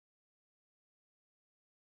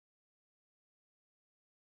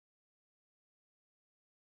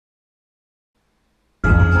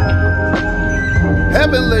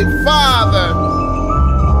Heavenly Father,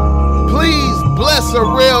 please bless a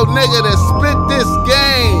real nigga to spit this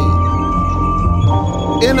game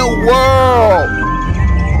in a world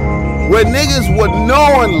where niggas would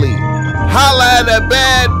knowingly holla at a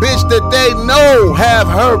bad bitch that they know have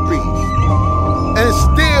herpes and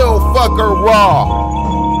still fuck her raw.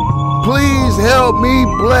 Please help me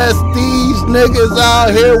bless these niggas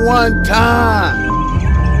out here one time.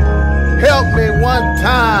 Help me one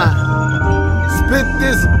time. Spit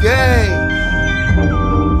this game.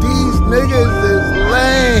 These niggas is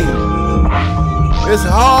lame. It's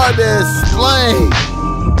hard to explain.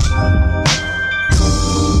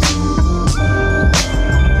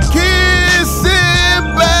 Kissing,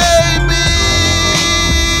 baby.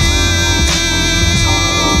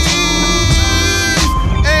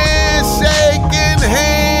 And shaking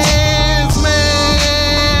hands,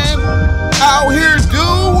 man. Out here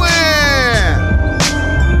doing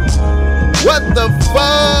what the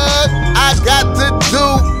fuck I got to do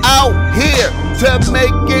out here to make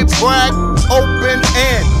it crack open,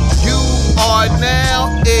 and you are now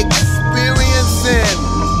experiencing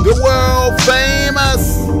the world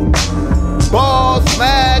famous Boss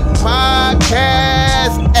Mac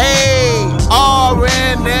Podcast. A-R-N-S,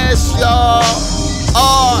 y'all.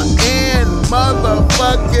 R-N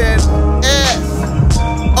motherfucking S.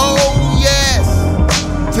 Oh yes,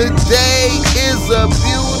 today is a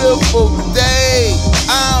beautiful day.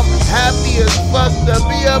 I'm happy as fuck to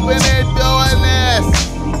be up in here doing this.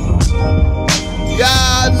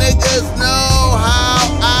 Y'all niggas know how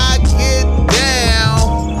I get down.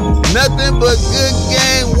 Nothing but good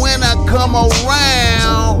game when I come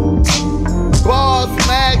around. Boss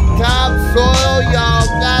Mac Topsoil, y'all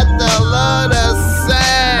got to love the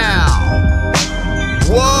sound.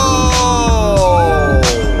 Whoa,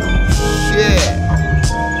 shit.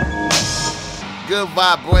 Good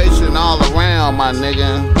vibration all around, my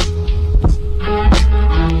nigga.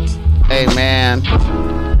 Hey, man.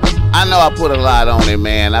 I know I put a lot on it,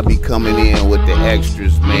 man. I be coming in with the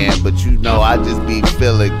extras, man. But you know, I just be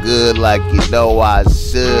feeling good like you know I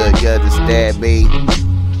should. You understand me?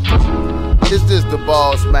 It's just the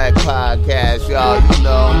Boss Mac Podcast, y'all. You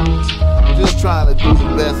know, just trying to do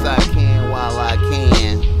the best I can while I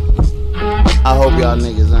can. I hope y'all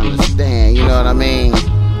niggas understand, you know what I mean?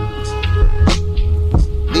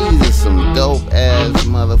 These are some dope ass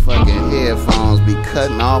motherfucking headphones be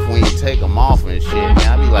cutting off when you take them off and shit, man.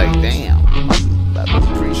 I be like, damn, I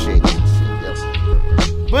appreciate that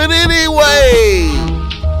shit, yo. But anyway,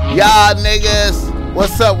 y'all niggas,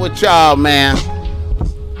 what's up with y'all, man?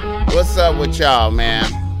 What's up with y'all, man?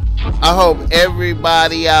 I hope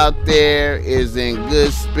everybody out there is in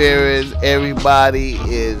good spirits. Everybody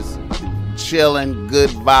is chilling, good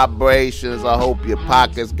vibrations. I hope your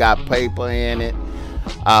pockets got paper in it.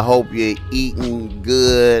 I hope you're eating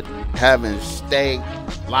good, having steak,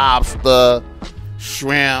 lobster,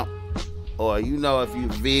 shrimp, or you know, if you're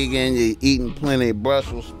vegan, you're eating plenty of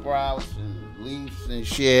Brussels sprouts and leaves and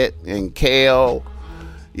shit and kale.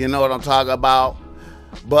 You know what I'm talking about?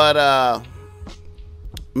 But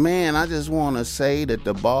man, I just want to say that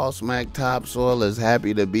the Boss Mac Topsoil is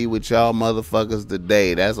happy to be with y'all motherfuckers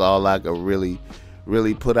today. That's all I can really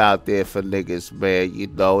put out there for niggas, man. You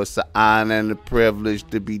know, it's an honor and a privilege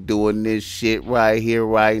to be doing this shit right here,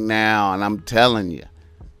 right now. And I'm telling you,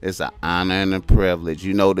 it's an honor and a privilege.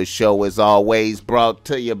 You know, the show is always brought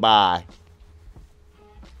to you by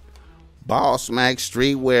Boss Mac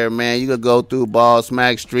Streetwear, man. You can go through Boss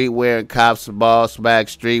Mac Streetwear and cop some Boss Mac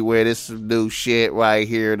Streetwear. This is some new shit right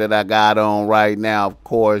here that I got on right now. Of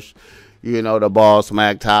course, you know, the Boss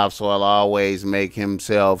Mac Topsoil always make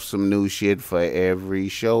himself some new shit for every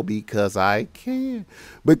show because I can.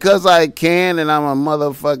 Because I can, and I'm a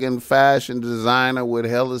motherfucking fashion designer with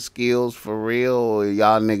hella skills for real.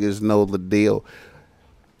 Y'all niggas know the deal.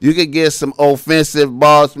 You could get some offensive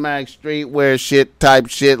Boss Mac Streetwear shit, type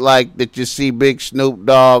shit like that you see Big Snoop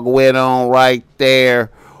Dogg with on right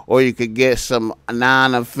there. Or you could get some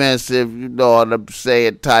non-offensive, you know what I'm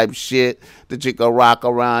saying, type shit that you can rock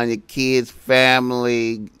around your kids'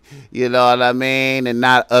 family, you know what I mean, and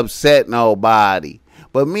not upset nobody.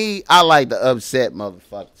 But me, I like to upset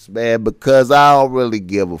motherfuckers, man, because I don't really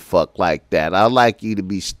give a fuck like that. I like you to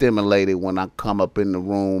be stimulated when I come up in the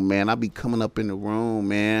room, man. I be coming up in the room,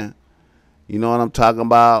 man. You know what I'm talking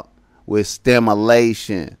about? With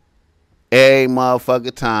stimulation. Every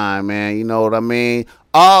motherfucking time, man. You know what I mean?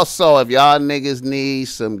 Also, if y'all niggas need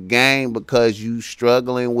some game because you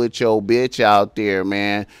struggling with your bitch out there,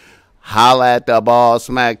 man, holla at the Boss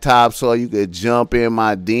Mac Topsoil. You could jump in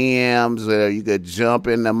my DMs or you could jump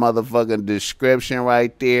in the motherfucking description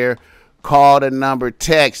right there. Call the number,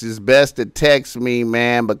 text. It's best to text me,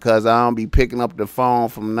 man, because I don't be picking up the phone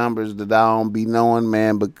from numbers that I don't be knowing,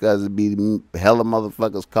 man, because it be hella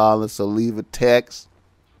motherfuckers calling. So leave a text.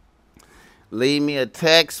 Leave me a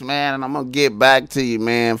text, man, and I'm going to get back to you,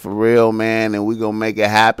 man, for real, man, and we going to make it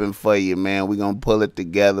happen for you, man. We going to pull it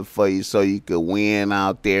together for you so you can win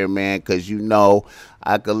out there, man, because you know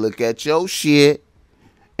I could look at your shit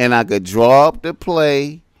and I could draw up the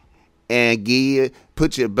play and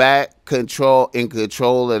put you back in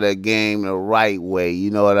control of the game the right way.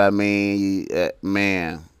 You know what I mean?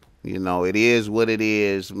 Man. You know, it is what it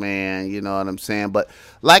is, man. You know what I'm saying? But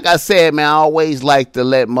like I said, man, I always like to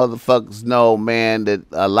let motherfuckers know, man, that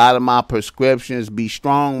a lot of my prescriptions be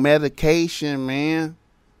strong medication, man.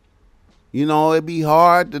 You know, it be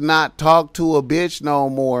hard to not talk to a bitch no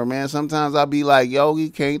more, man. Sometimes I be like, yo, you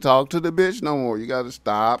can't talk to the bitch no more. You got to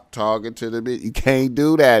stop talking to the bitch. You can't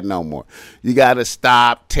do that no more. You got to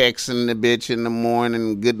stop texting the bitch in the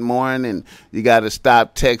morning, good morning. You got to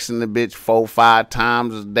stop texting the bitch 4-5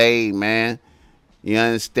 times a day, man. You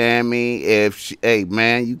understand me? Hey,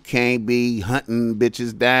 man, you can't be hunting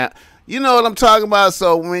bitches down. You know what I'm talking about?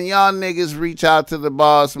 So when y'all niggas reach out to the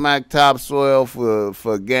Boss Mac Topsoil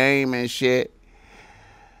for game and shit,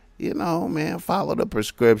 you know, man, follow the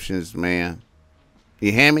prescriptions, man.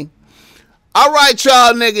 You hear me? All right,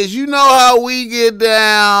 y'all niggas, you know how we get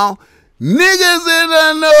down. Niggas in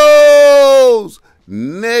the news.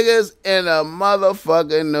 Niggas in the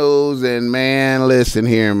motherfucking news. And, man, listen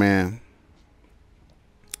here, man.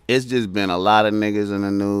 It's just been a lot of niggas in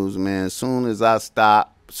the news, man.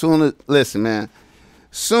 Listen, man.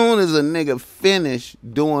 Soon as a nigga finish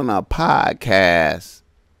doing a podcast,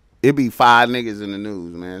 it be 5 niggas in the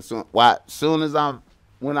news, man.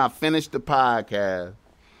 When I finish the podcast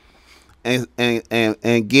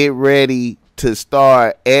and get ready to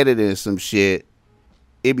start editing some shit,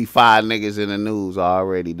 it be 5 niggas in the news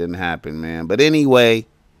already. Didn't happen, man. But anyway,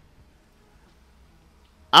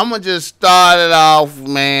 I'm going to just start it off,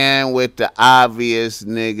 man, with the obvious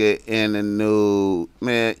nigga in the news.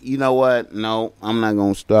 Man, you know what? No, I'm not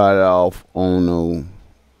going to start it off on no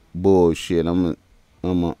bullshit. I'm going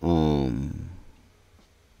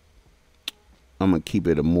to keep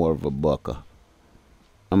it more of a bucker.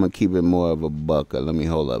 Let me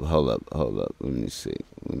hold up. Let me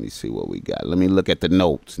see what we got. Let me look at the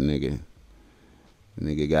notes, nigga.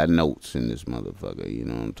 Nigga got notes in this motherfucker. You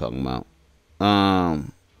know what I'm talking about?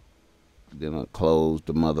 Then I close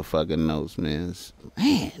the motherfucking notes, man.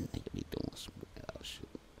 Man, nigga be doing some real shit.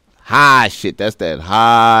 High shit. That's that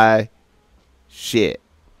high shit.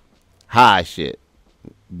 High shit.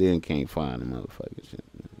 Then can't find the motherfucking shit.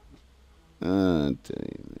 I'll tell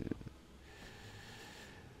you, man.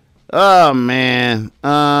 Oh, man.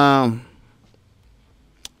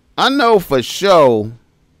 I know for sure,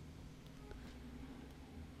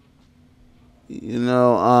 you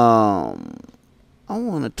know, I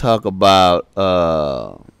want to talk about,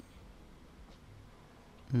 let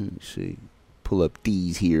me see, pull up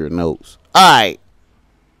these here notes. All right.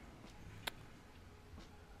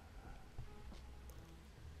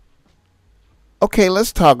 Okay,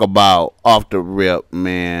 let's talk about off the rip,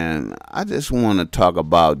 man. I just want to talk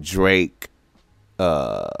about Drake,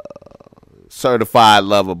 Certified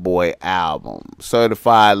Lover Boy album.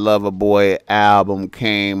 Certified Lover Boy album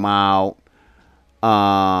came out.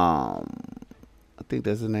 I think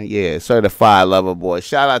that's his name. Yeah, Certified Lover Boy.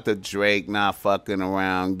 Shout out to Drake, not fucking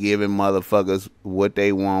around, giving motherfuckers what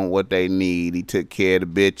they want, what they need. He took care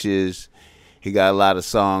of the bitches. He got a lot of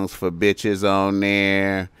songs for bitches on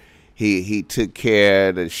there. He took care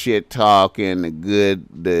of the shit talking, the good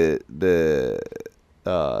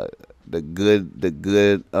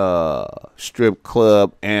strip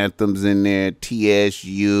club anthems in there.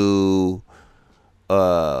 TSU.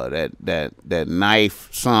 That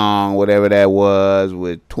knife song, whatever that was,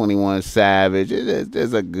 with 21 Savage.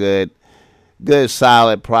 It's a good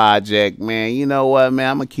solid project, man. You know what, man?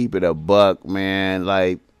 I'm gonna keep it a buck, man.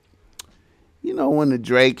 Like, you know, when the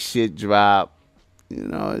Drake shit drop, you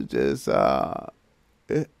know, it just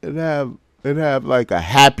it have like a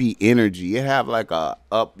happy energy. It have like a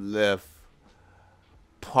uplift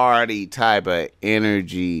party type of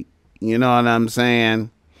energy. You know what I'm saying?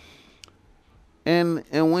 And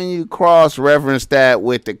when you cross-reference that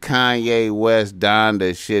with the Kanye West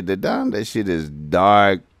Donda shit, the Donda shit is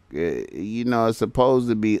dark. You know, it's supposed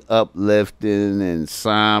to be uplifting and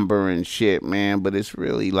somber and shit, man, but it's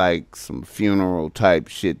really like some funeral type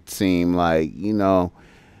shit seem like, you know.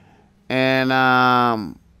 And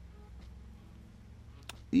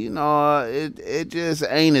it just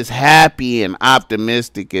ain't as happy and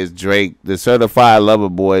optimistic as Drake. The Certified Lover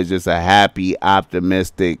Boy is just a happy,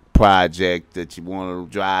 optimistic project that you want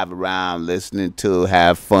to drive around listening to,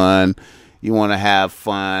 have fun. You want to have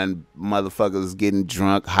fun. Motherfuckers getting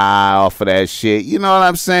drunk, high off of that shit. You know what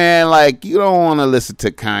I'm saying? Like, you don't want to listen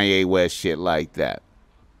to Kanye West shit like that.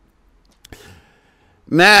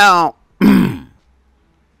 Now, I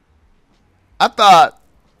thought,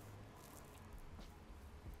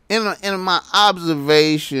 in my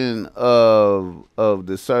observation of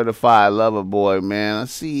the Certified Lover Boy, man, I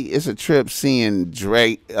see it's a trip seeing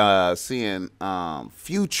Drake, seeing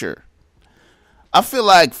Future. I feel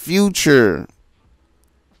like Future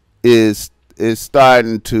is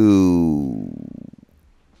starting to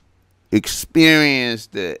experience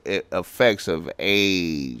the effects of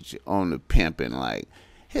age on the pimping. Like,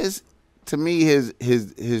 to me, his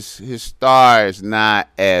star is not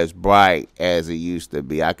as bright as it used to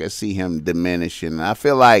be. I could see him diminishing. I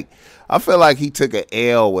feel like he took an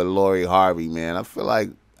L with Lori Harvey, man. I feel like,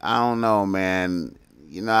 I don't know, man.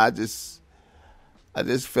 I just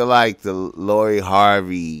feel like the Lori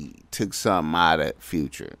Harvey took something out of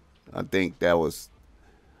Future. I think that was,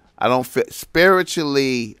 I don't feel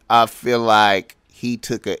spiritually. I feel like he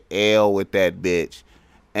took an L with that bitch,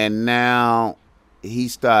 and now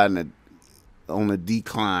he's starting to on a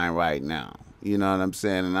decline right now. You know what I'm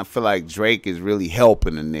saying? And I feel like Drake is really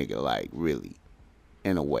helping a nigga, like, really,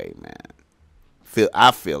 in a way, man.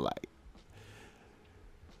 I feel like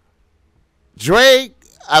Drake.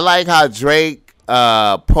 I like how Drake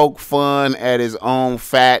poke fun at his own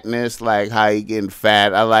fatness, like how he getting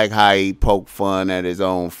fat. I like how he poke fun at his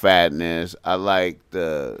own fatness. I like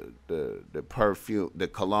the perfume, the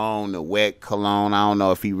cologne, the wet cologne. I don't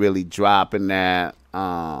know if he really dropping that.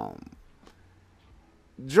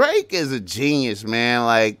 Drake is a genius, man.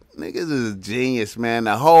 Like, niggas is a genius, man.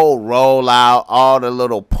 The whole rollout, all the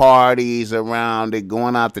little parties around it,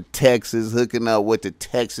 going out to Texas, hooking up with the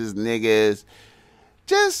Texas niggas.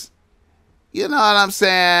 Just, you know what I'm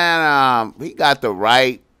saying? He got the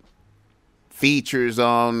right features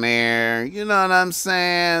on there. You know what I'm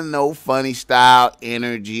saying? No funny style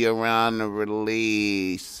energy around the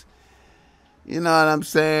release. You know what I'm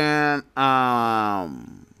saying?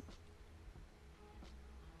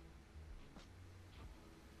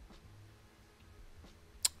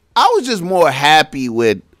 I was just more happy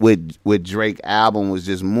with Drake album. Was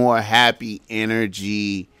just more happy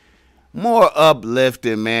energy, more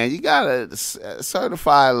uplifting, man. You got a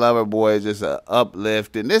Certified Lover Boy is just a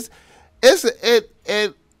uplifting. I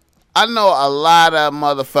know a lot of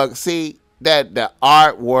motherfuckers see that the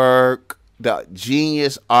artwork, the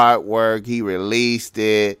genius artwork, he released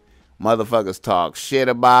it. Motherfuckers talk shit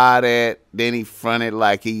about it. Then he fronted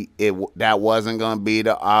like that wasn't gonna be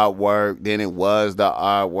the artwork. Then it was the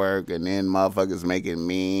artwork, and then motherfuckers making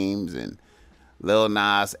memes and Lil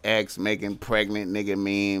Nas X making pregnant nigga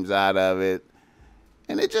memes out of it,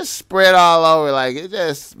 and it just spread all over. Like, it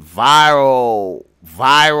just viral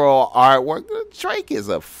artwork. Drake is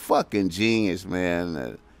a fucking genius, man.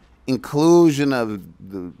 The inclusion of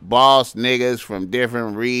the boss niggas from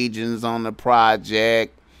different regions on the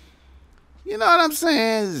project. You know what I'm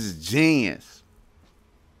saying? It's genius.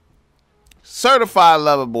 Certified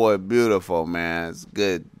Lover Boy, beautiful, man. It's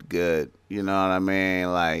good. You know what I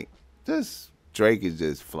mean? Like, just Drake is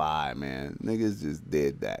just fly, man. Niggas just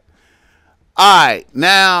did that. All right,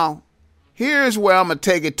 now here's where I'm gonna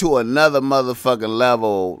take it to another motherfucking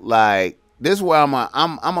level. Like, this is where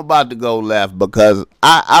I'm about to go left, because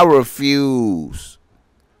I refuse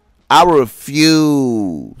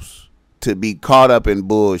to be caught up in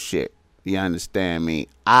bullshit. You understand me?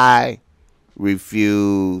 I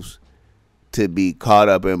refuse to be caught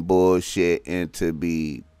up in bullshit and to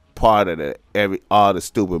be part of all the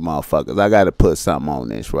stupid motherfuckers. I got to put something on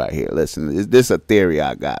this right here. Listen, is this a theory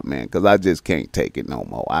I got, man? Because I just can't take it no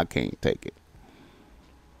more. I can't take it.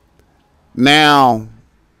 Now,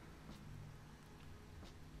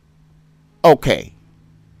 okay.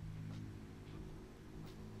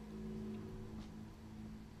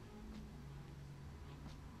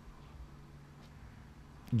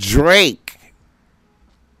 Drake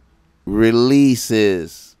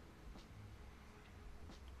releases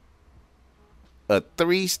a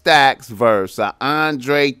 3 Stacks verse, a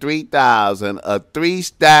Andre 3000, a 3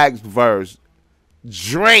 Stacks verse.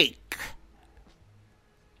 Drake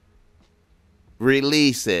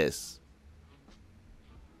releases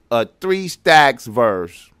a 3 Stacks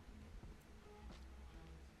verse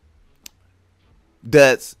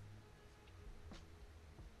that's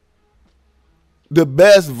the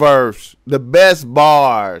best verse, the best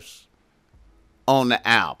bars on the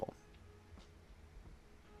album.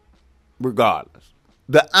 regardless.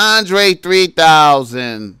 The Andre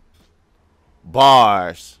 3000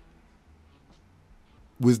 bars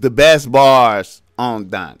was the best bars on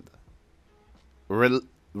Donda.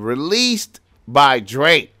 Released by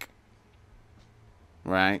Drake,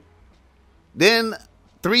 right? Then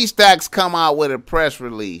 3 Stacks come out with a press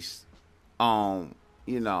release on,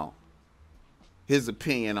 his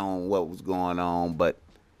opinion on what was going on. But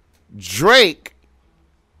Drake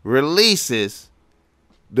releases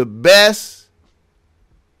the best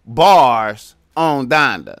bars on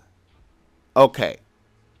Donda. Okay.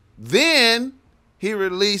 Then he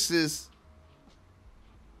releases...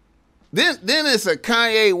 Then it's a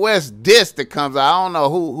Kanye West diss that comes out. I don't know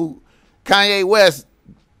who Kanye West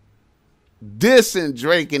dissing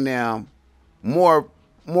Drake and them more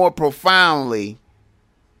profoundly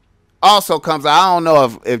also comes out. I don't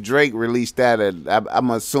know if Drake released that. I'm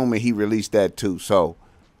assuming he released that too. So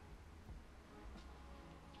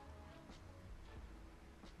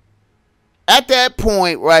at that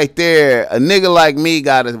point right there, a nigga like me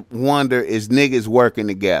gotta wonder, is niggas working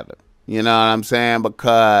together? You know what I'm saying?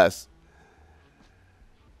 Because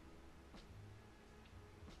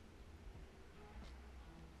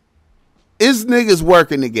is niggas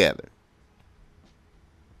working together?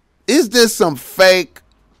 Is this some fake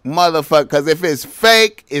motherfucker? Because if it's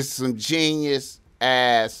fake, it's some genius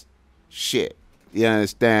ass shit. You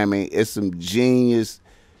understand me? It's some genius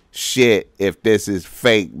shit if this is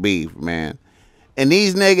fake beef, man. And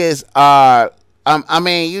these niggas are, I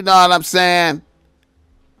mean, you know what I'm saying?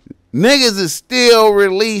 Niggas is still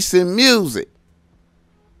releasing music.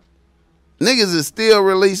 Niggas is still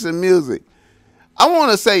releasing music. I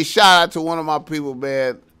want to say shout out to one of my people,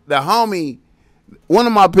 man. The homie, one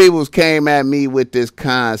of my peoples came at me with this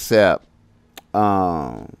concept.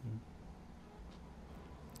 The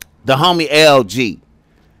homie LG.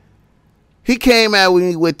 He came at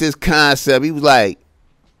me with this concept. He was like,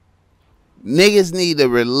 niggas need to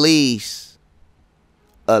release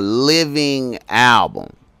a living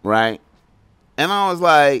album, right? And I was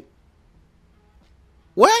like,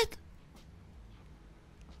 what?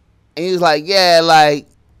 And he was like, yeah, like,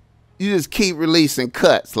 you just keep releasing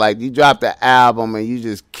cuts. Like, you drop the album and you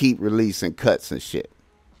just keep releasing cuts and shit.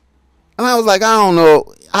 And I was like, I don't know.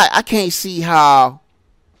 I can't see how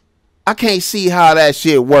that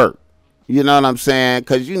shit work. You know what I'm saying?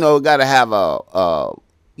 Because, got to have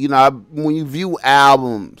when you view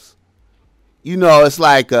albums, it's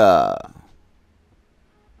like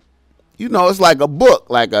it's like a book,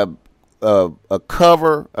 like a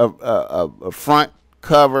cover, a front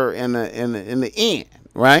cover in the end,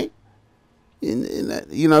 right? In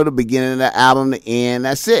the beginning of the album, the end.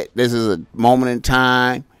 That's it. This is a moment in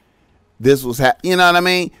time. This was you know what I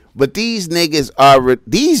mean? But these niggas are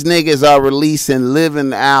releasing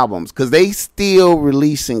living albums because they still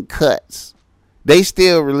releasing cuts. These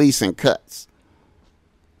niggas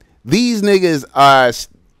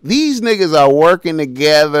are working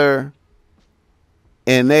together,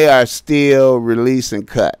 and they are still releasing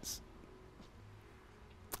cuts.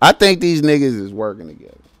 I think these niggas is working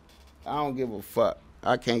together. I don't give a fuck.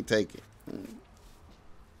 I can't take it.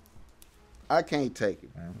 I can't take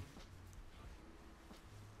it, man.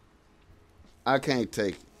 I can't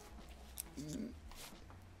take it.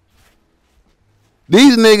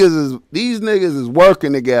 These niggas is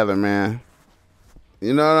working together, man.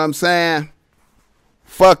 You know what I'm saying?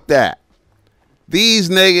 Fuck that. These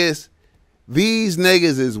niggas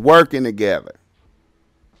is working together.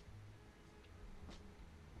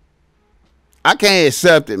 I can't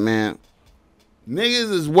accept it, man.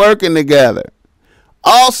 Niggas is working together.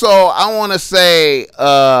 Also, I want to say,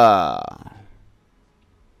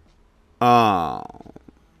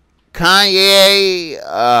 Kanye,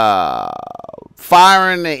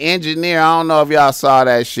 firing the engineer. I don't know if y'all saw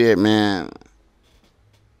that shit, man.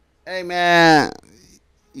 Hey, man,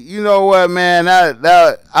 you know what, man?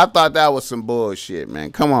 That I thought that was some bullshit,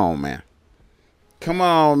 man. Come on, man. Come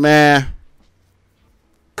on, man.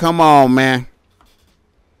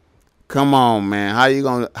 How you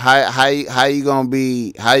gonna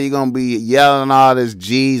be yelling all this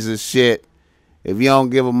Jesus shit if you don't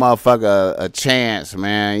give a motherfucker a chance,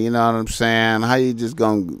 man? You know what I'm saying? How you just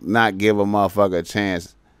gonna not give a motherfucker a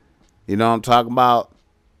chance? You know what I'm talking about?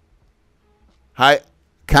 How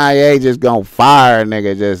Kanye just gonna fire a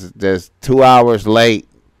nigga just 2 hours late.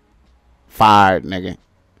 Fired, nigga.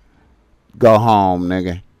 Go home,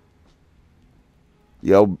 nigga.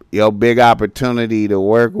 Your big opportunity to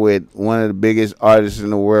work with one of the biggest artists in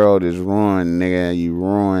the world is ruined, nigga. You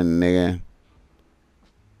ruined, nigga.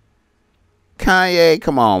 Kanye,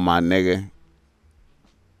 come on, my nigga.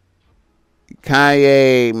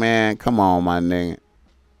 Kanye, man, come on, my nigga.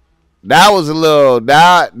 That was a little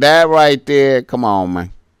that right there. Come on,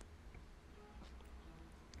 man.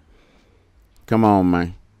 Come on,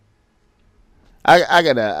 man. I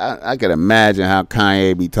gotta imagine how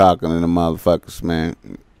Kanye be talking to the motherfuckers, man.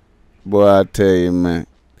 Boy, I tell you, man.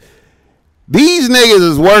 These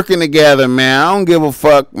niggas is working together, man. I don't give a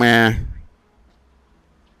fuck, man.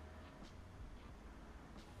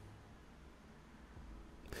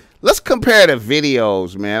 Let's compare the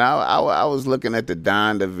videos, man. I was looking at the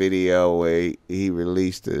Donda video where he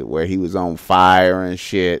released it, where he was on fire and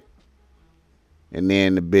shit. And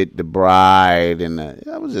then the bride, and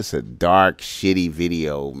that was just a dark, shitty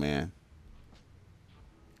video, man.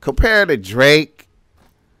 Compare to Drake,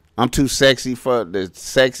 I'm Too Sexy for the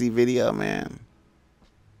sexy video, man.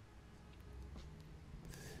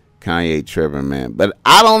 Kanye tripping, man. But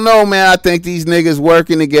I don't know, man. I think these niggas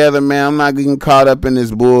working together, man. I'm not getting caught up in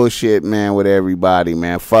this bullshit, man, with everybody,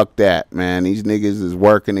 man. Fuck that, man. These niggas is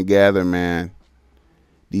working together, man.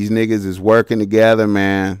 These niggas is working together,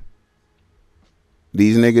 man.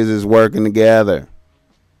 These niggas is working together.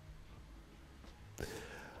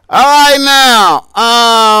 All right, now.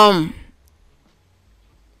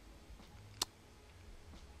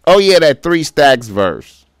 Oh, yeah, that 3 Stacks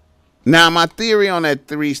verse. Now, my theory on that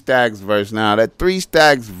 3 Stacks verse. Now, that 3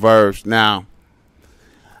 Stacks verse. Now,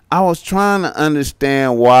 I was trying to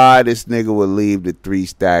understand why this nigga would leave the 3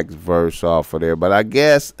 Stacks verse off of there. But I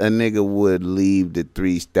guess a nigga would leave the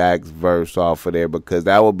 3 Stacks verse off of there because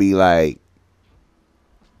that would be like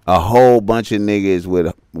a whole bunch of niggas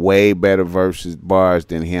with way better bars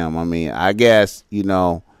than him. I mean, I guess, you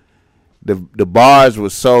know, the bars were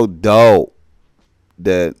so dope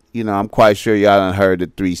that, you know, I'm quite sure y'all done heard the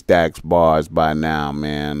 3 Stacks bars by now,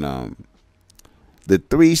 man. The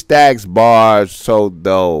 3 Stacks bars so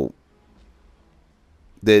dope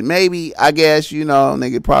that maybe, I guess, you know,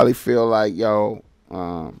 nigga probably feel like, yo,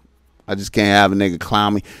 I just can't have a nigga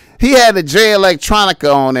clown me. He had the Jay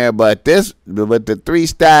Electronica on there, but the 3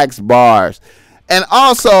 Stacks bars. And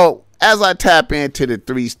also, as I tap into the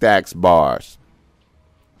 3 Stacks bars,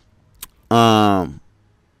 the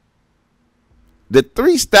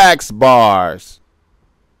 3 Stacks bars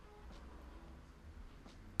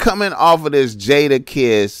coming off of this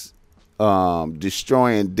Jadakiss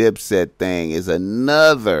destroying Dipset thing is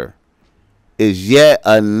yet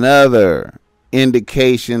another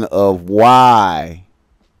indication of why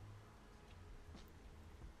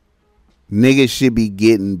niggas should be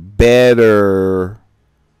getting better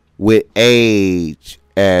with age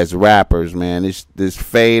as rappers, man. This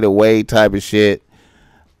fade away type of shit.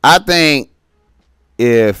 I think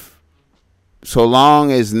if so long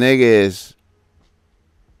as niggas,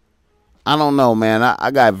 I don't know, man. I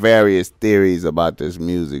got various theories about this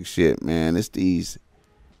music shit, man. It's these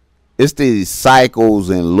cycles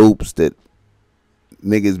and loops that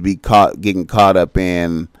niggas be getting caught up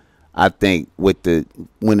in. I think with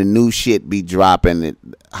when the new shit be dropping,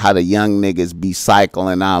 how the young niggas be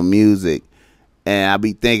cycling out music, and I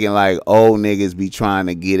be thinking like old niggas be trying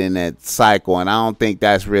to get in that cycle, and I don't think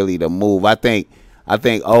that's really the move. I think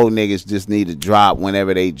old niggas just need to drop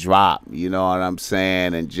whenever they drop. You know what I'm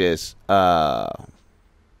saying? And just you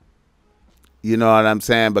know what I'm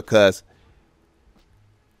saying? Because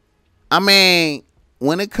I mean,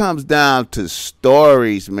 when it comes down to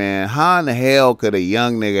stories, man, how in the hell could a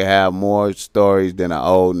young nigga have more stories than an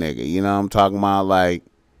old nigga? You know what I'm talking about? Like,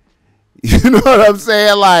 you know what I'm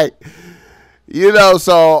saying? Like, you know,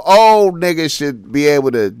 so old niggas should be able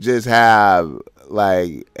to just have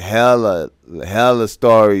like hella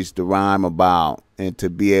stories to rhyme about and to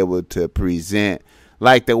be able to present.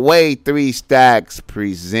 Like the way 3 Stacks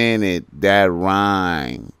presented that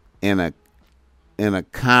rhyme in a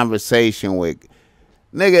conversation with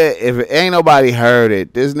nigga, if ain't nobody heard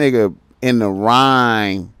it, this nigga in the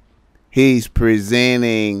rhyme, he's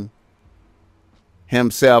presenting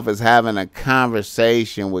himself as having a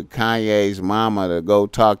conversation with Kanye's mama to go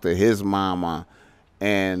talk to his mama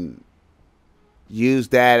and use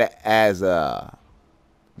that as a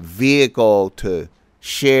vehicle to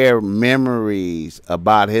share memories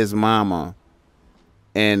about his mama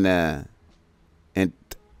and that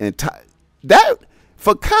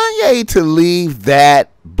for Kanye to leave that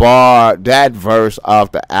verse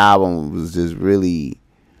off the album was just really,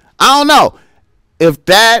 I don't know if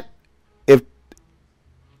that's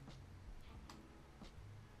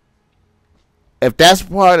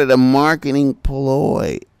part of the marketing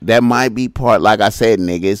ploy. That might be part, like I said,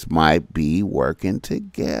 niggas might be working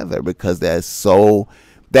together because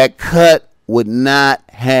that cut would not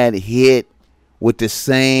had hit with the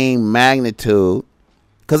same magnitude.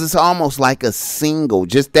 Because it's almost like a single.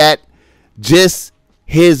 Just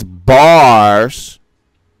his bars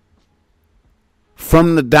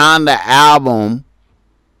from the Donda album.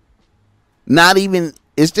 Not even,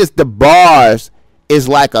 it's just the bars is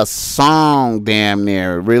like a song damn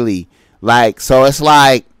near, really. Like, so it's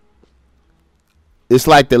like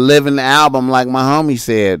the living album, like my homie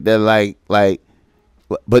said. They're like,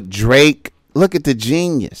 but Drake, look at the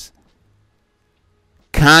genius.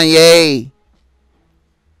 Kanye's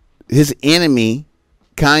enemy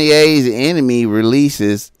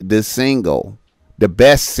releases the single, the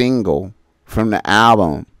best single from the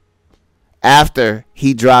album, after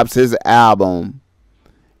he drops his album,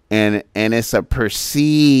 and it's a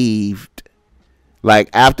perceived, like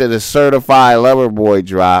after the Certified Lover Boy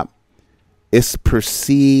drop, it's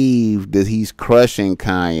perceived that he's crushing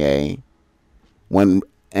Kanye, when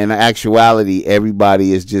in actuality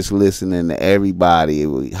everybody is just listening to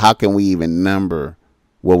everybody. How can we even number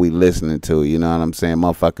what we listening to? You know what I'm saying?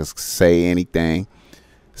 Motherfuckers say anything.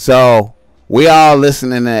 So we all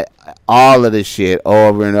listening to all of this shit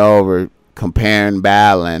over and over, comparing,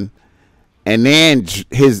 battling. And then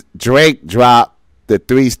his Drake dropped the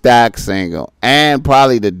 3 Stacks single and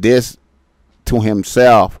probably the diss to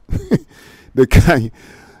himself. Man,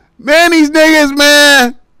 these niggas,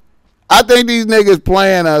 man. I think these niggas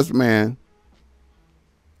playing us, man.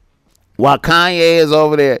 While Kanye is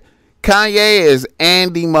over there. Kanye is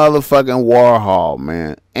Andy motherfucking Warhol,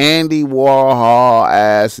 man. Andy Warhol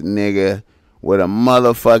ass nigga with a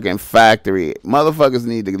motherfucking factory. Motherfuckers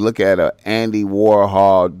need to look at a Andy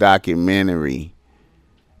Warhol documentary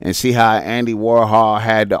and see how Andy Warhol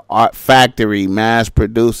had the art factory mass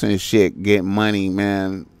producing shit, get money,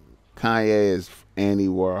 man. Kanye is Andy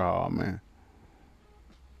Warhol, man.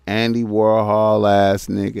 Andy Warhol ass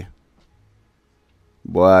nigga.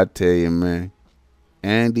 Boy, I tell you, man.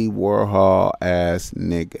 Andy Warhol ass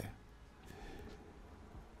nigga.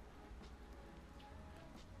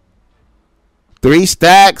 Three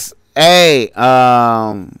Stacks. Hey,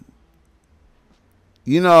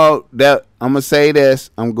 you know that I'm gonna say this.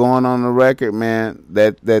 I'm going on the record, man.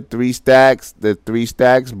 That the 3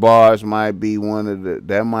 Stacks bars might be one of the.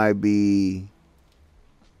 That might be.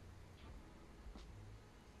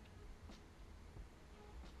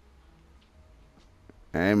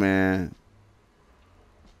 Hey, man.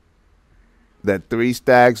 That 3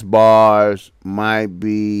 Stacks bars might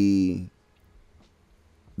be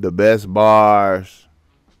the best bars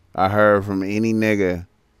I heard from any nigga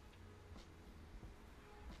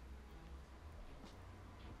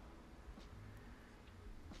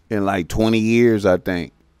in like 20 years, I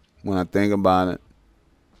think. When I think about it.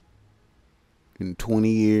 In 20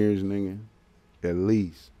 years, nigga. At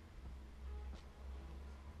least.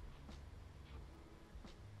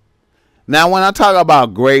 Now, when I talk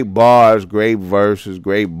about great bars, great verses,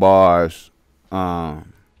 great bars,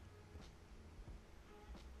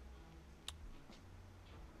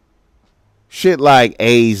 shit like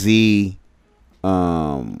AZ,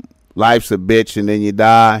 Life's a Bitch and Then You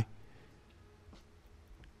Die.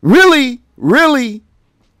 Really,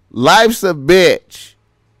 Life's a Bitch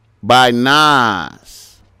by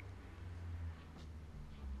Nas.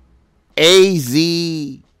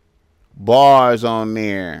 AZ bars on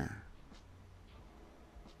there.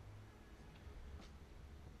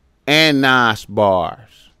 And Nas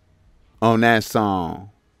bars on that song.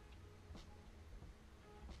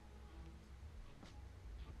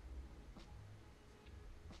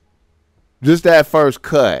 Just that first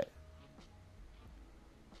cut.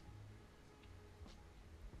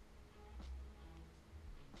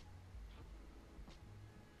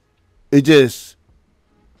 It just,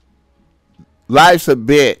 Life's a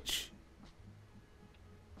Bitch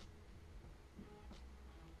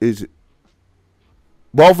is,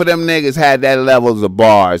 both of them niggas had that levels of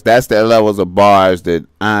bars. That's the levels of bars that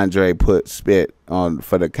Andre spit on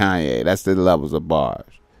for the Kanye. That's the levels of bars.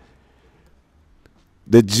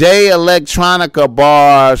 The Jay Electronica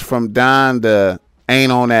bars from Donda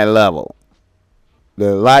ain't on that level.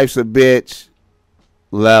 The Life's a Bitch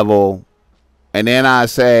level. And then I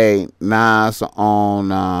say Nas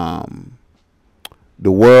on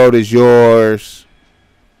The World Is Yours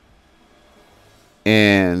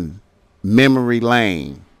and Memory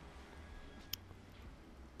Lane.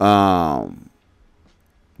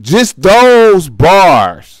 Just those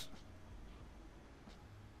bars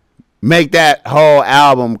make that whole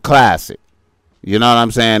album classic. You know what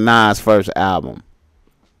I'm saying? Nas' first album.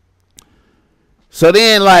 So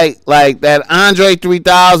then like that Andre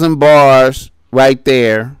 3000 bars right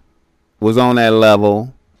there was on that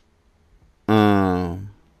level.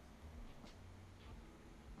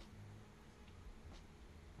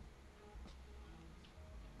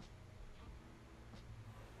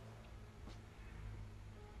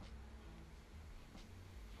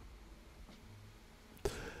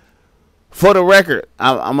 For the record,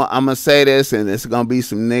 I'm gonna say this, and it's gonna be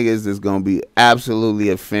some niggas that's gonna be absolutely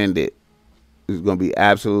offended. It's gonna be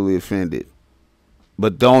absolutely offended.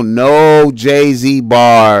 But don't know Jay-Z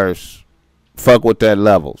bars fuck with that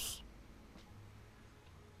levels.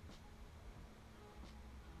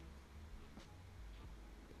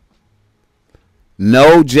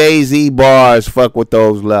 No Jay-Z bars fuck with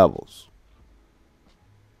those levels.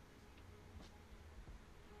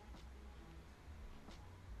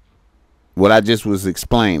 What I just was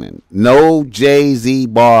explaining. No Jay-Z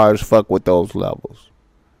bars fuck with those levels.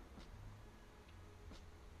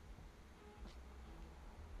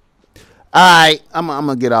 Alright, I'm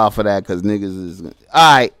gonna get off of that because niggas is.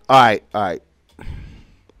 Alright.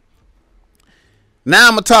 Now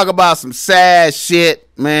I'm gonna talk about some sad shit,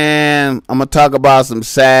 man. I'm gonna talk about some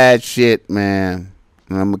sad shit, man.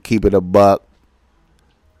 And I'm gonna keep it a buck.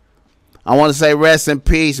 I want to say rest in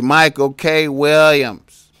peace, Michael K. Williams.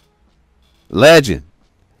 Legend.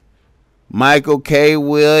 Michael K.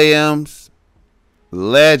 Williams.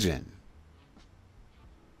 Legend.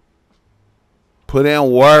 Put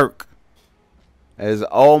in work. As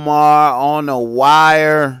Omar on the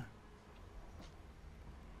wire.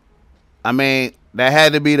 I mean, that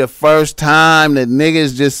had to be the first time that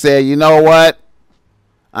niggas just said, you know what?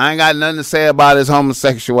 I ain't got nothing to say about his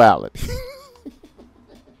homosexuality.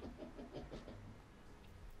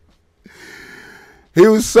 He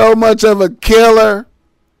was so much of a killer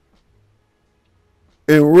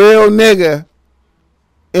and real nigga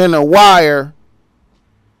in the wire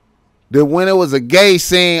that when it was a gay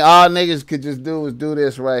scene, all niggas could just do was do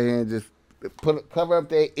this right here and just cover up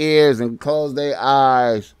their ears and close their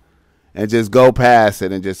eyes and just go past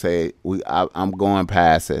it and just say, I'm going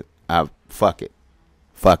past it. Fuck it.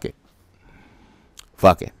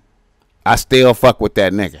 I still fuck with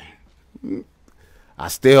that nigga.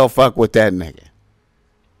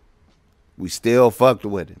 We still fucked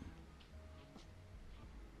with him.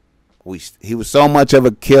 He was so much of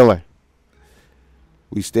a killer.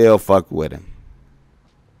 We still fucked with him.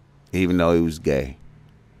 Even though he was gay.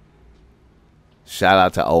 Shout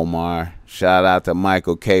out to Omar. Shout out to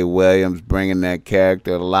Michael K. Williams bringing that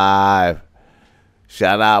character alive.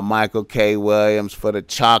 Shout out Michael K. Williams for the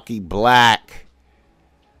chalky black.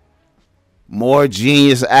 More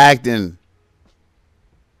genius acting.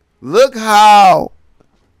 Look how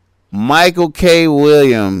Michael K.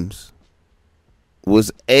 Williams was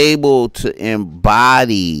able to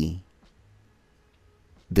embody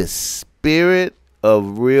the spirit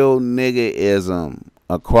of real niggaism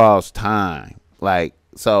across time. Like,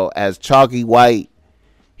 so as Chalky White,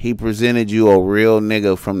 he presented you a real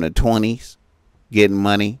nigga from the 20s getting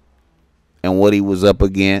money and what he was up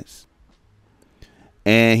against.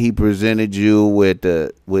 And he presented you with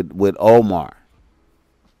Omar.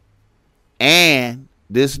 And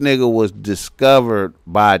this nigga was discovered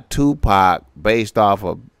by Tupac based off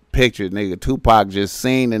of pictures. Nigga, Tupac just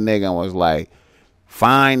seen the nigga and was like,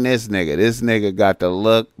 find this nigga. This nigga got the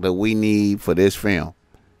look that we need for this film.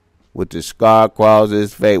 With the scar across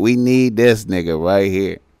his face. We need this nigga right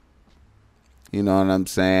here. You know what I'm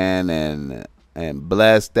saying? And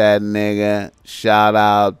bless that nigga. Shout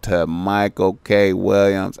out to Michael K.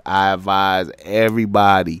 Williams. I advise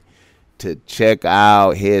everybody to check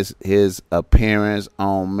out his appearance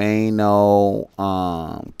on Mano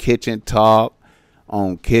Kitchen Talk.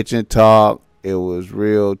 On Kitchen Talk. It was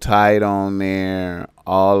real tight on there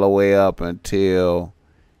all the way up until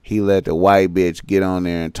he let the white bitch get on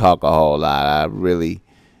there and talk a whole lot. I really,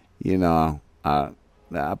 I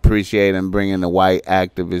appreciate him bringing the white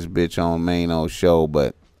activist bitch on Mano's show,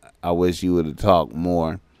 but I wish you would have talked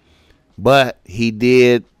more. But he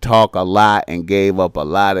did talk a lot and gave up a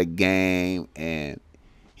lot of game, and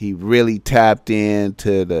he really tapped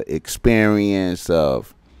into the experience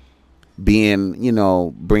of being,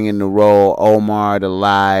 bringing the role Omar to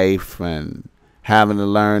life and having to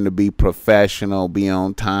learn to be professional, be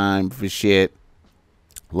on time for shit.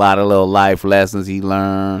 A lot of little life lessons he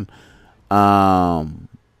learned. And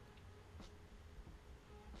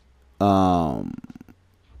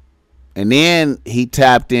then he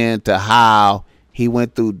tapped into how he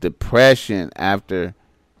went through depression after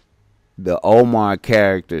the Omar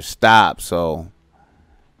character stopped. So,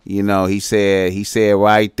 he said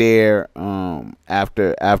right there,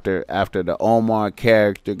 after the Omar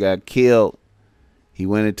character got killed, he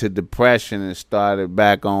went into depression and started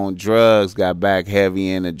back on drugs, got back heavy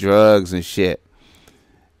into drugs and shit.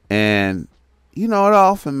 And, it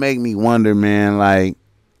often make me wonder, man, like,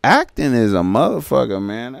 acting is a motherfucker,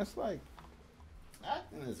 man. That's like,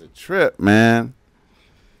 acting is a trip, man.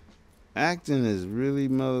 Acting is really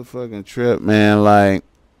motherfucking trip, man. Like,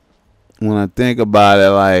 when I think about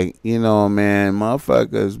it, like, you know, man,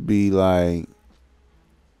 motherfuckers be like,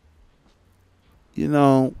 you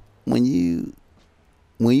know, when you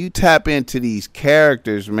tap into these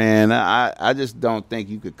characters, man, I just don't think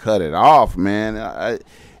you could cut it off, man.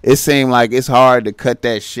 It seemed like it's hard to cut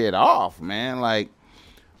that shit off, man. Like,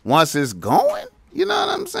 once it's going, you know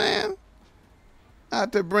what I'm saying?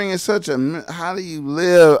 After bringing such a, how do you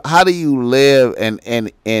live?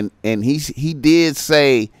 And he did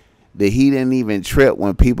say that he didn't even trip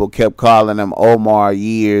when people kept calling him Omar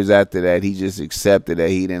years after that. He just accepted that.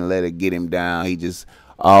 He didn't let it get him down. He just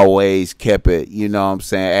always kept it, you know what I'm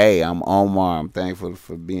saying? Hey, I'm Omar. I'm thankful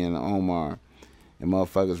for being Omar. And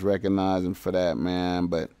motherfuckers recognize him for that, man.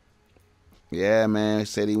 But, yeah, man,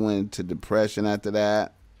 said he went into depression after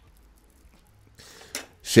that.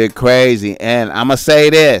 Shit crazy. And I'm going to say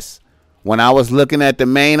this. When I was looking at the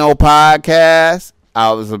Mano podcast,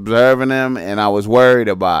 I was observing him and I was worried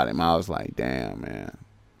about him. I was like, damn, man.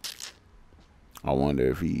 I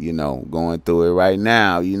wonder if he, you know, going through it right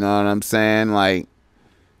now. You know what I'm saying? Like,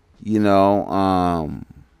 you know,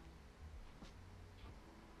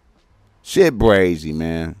 shit brazy,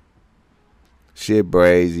 man. Shit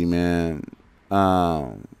brazy, man.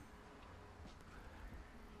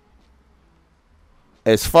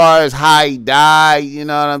 As far as how he died, you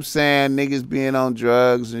know what I'm saying? Niggas being on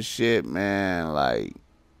drugs and shit, man. Like,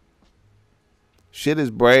 shit is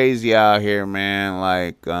brazy out here, man.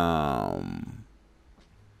 Like, I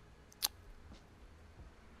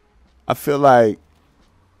feel like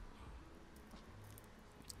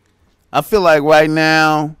right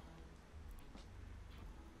now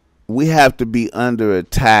we have to be under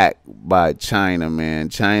attack by China, man.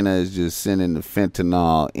 China is just sending the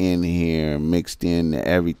fentanyl in here, mixed into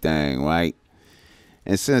everything, right?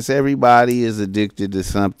 And since everybody is addicted to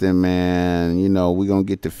something, man, you know, we're going to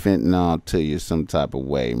get the fentanyl to you some type of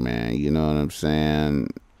way, man. You know what I'm saying?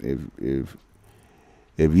 If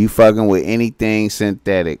you fucking with anything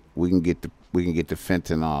synthetic, we can get the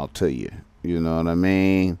fentanyl to you. You know what I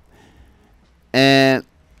mean? And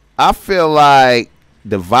I feel like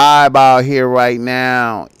the vibe out here right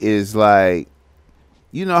now is like,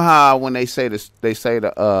 you know how when they say this,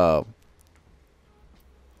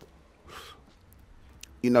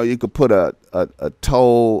 you know, you could put a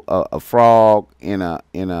toad, a frog in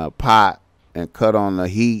a pot and cut on the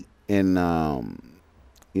heat, and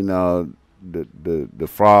you know, the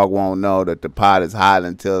frog won't know that the pot is hot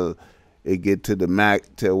until it get to the max,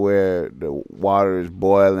 to where the water is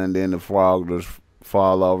boiling. Then the frog just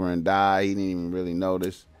fall over and die. He didn't even really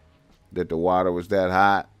notice that the water was that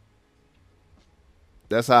hot.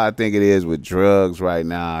 That's how I think it is with drugs right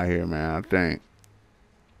now out here, man.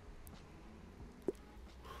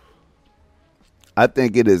 I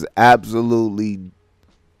think it is absolutely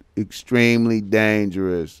extremely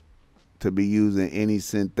dangerous to be using any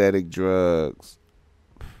synthetic drugs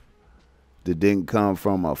that didn't come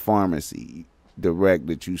from a pharmacy direct,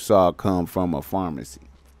 that you saw come from a pharmacy.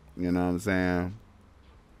 You know what I'm saying?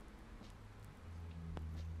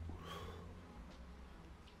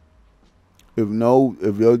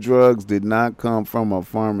 If your drugs did not come from a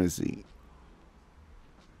pharmacy,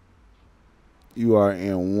 you are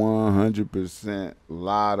in 100%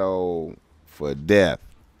 lotto for death.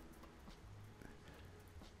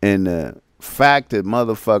 And the fact that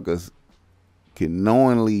motherfuckers can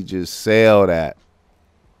knowingly just sell that,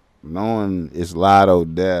 knowing it's lotto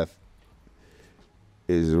death,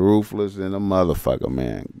 is ruthless in a motherfucker,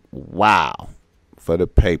 man. Wow. For the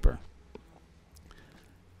paper.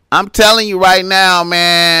 I'm telling you right now,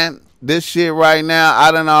 man, this shit right now,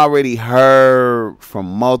 I done already heard from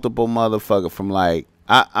multiple motherfuckers, from like,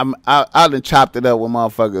 I done chopped it up with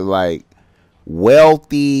motherfuckers like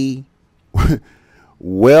wealthy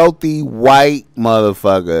white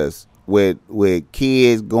motherfuckers with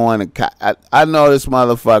kids going to, I know this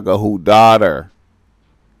motherfucker who daughter,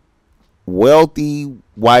 wealthy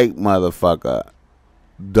white motherfucker,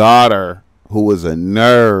 daughter who was a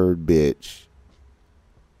nerd bitch.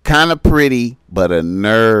 Kind of pretty, but a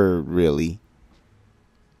nerd, really.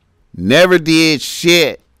 Never did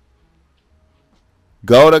shit.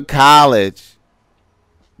 Go to college.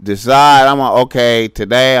 Decide,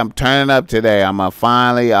 today I'm turning up today. I'm gonna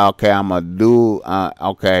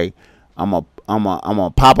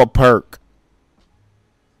pop a perk.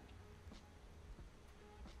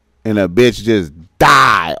 And a bitch just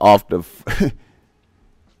die off the,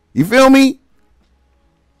 you feel me?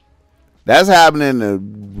 That's happening to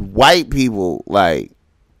white people. Like,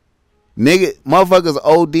 nigga, motherfuckers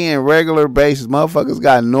ODing regular basis. Motherfuckers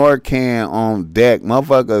got Norcan on deck.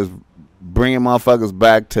 Motherfuckers bringing motherfuckers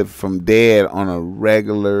back from dead on a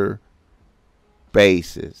regular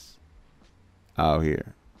basis. out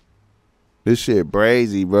here. This shit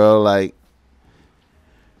brazy, bro. Like,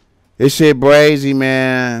 this shit brazy,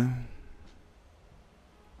 man.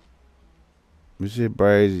 This shit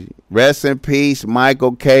brazy. Rest in peace,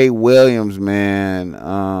 Michael K. Williams, man.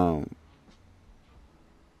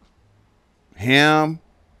 Him.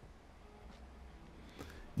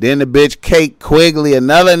 Then the bitch Kate Quigley,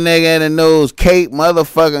 another nigga in the news. Kate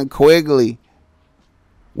motherfucking Quigley.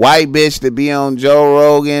 White bitch to be on Joe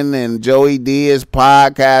Rogan and Joey Diaz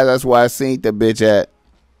podcast. That's where I seen the bitch at.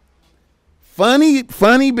 Funny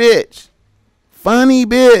bitch. Funny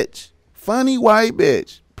bitch. Funny white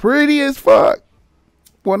bitch. Pretty as fuck.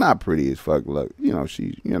 Well, not pretty as fuck. Look, you know,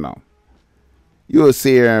 she, you know. You'll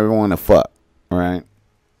see her and want to fuck, right?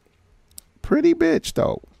 Pretty bitch,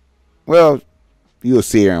 though. Well, you'll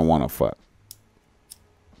see her and want to fuck.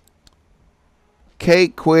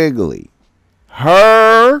 Kate Quigley.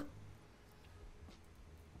 Her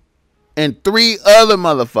and 3 other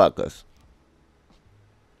motherfuckers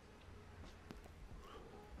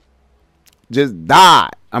just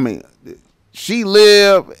died. I mean, she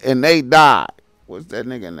lived and they died. What's that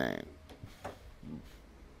nigga name?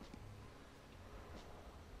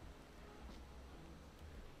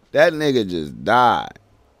 That nigga just died.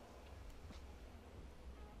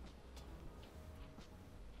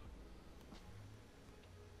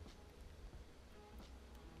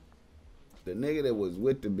 The nigga that was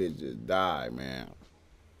with the bitch just died, man.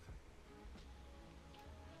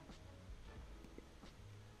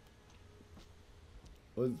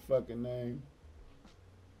 What's his fucking name?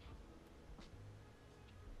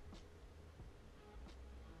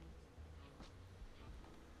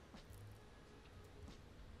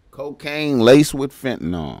 Cocaine laced with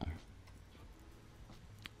fentanyl.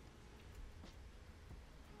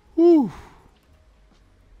 Whew.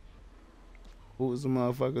 Who was the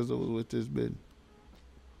motherfuckers that was with this bitch?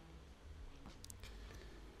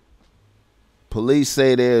 Police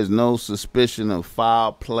say there is no suspicion of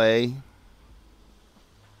foul play.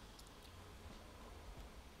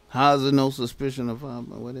 How's there no suspicion of foul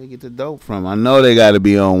play? Where they get the dope from? I know they got to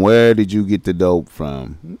be on where did you get the dope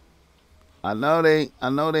from? I know they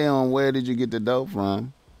on where did you get the dope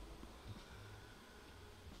from?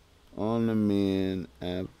 On the men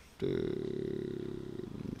after. Let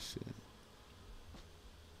me see.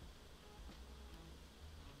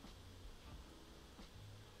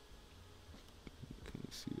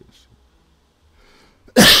 Can't see that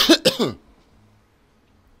shit.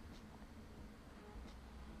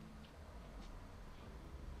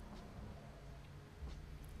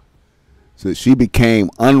 So she became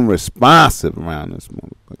unresponsive around this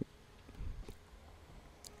motherfucker.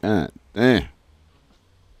 God damn.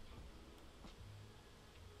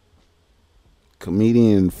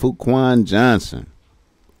 Comedian Fuquan Johnson.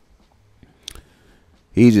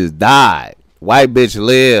 He just died. White bitch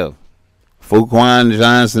lived. Fuquan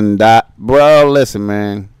Johnson died. Bro, listen,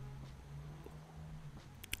 man.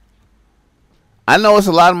 I know it's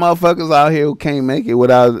a lot of motherfuckers out here who can't make it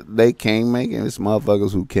without, they can't make it. It's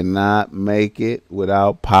motherfuckers who cannot make it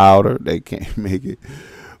without powder. They can't make it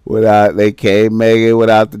without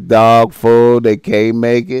the dog food. They can't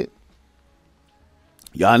make it.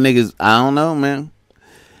 Y'all niggas, I don't know, man.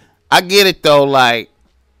 I get it though, like,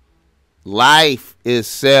 life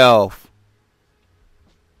itself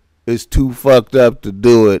is too fucked up to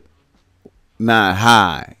do it not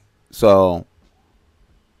high. So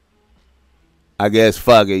I guess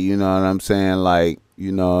fuck it, you know what I'm saying? Like,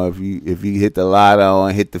 you know, if you hit the lotto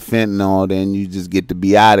and hit the fentanyl, then you just get to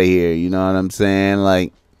be out of here, you know what I'm saying?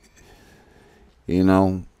 Like, you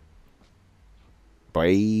know,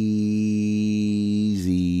 brazy.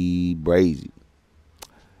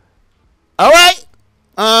 All right.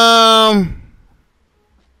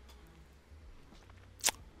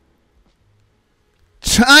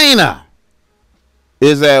 China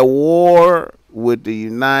is at war with the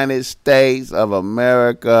United States of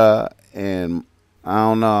America, and I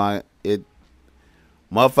don't know,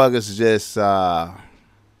 motherfuckers just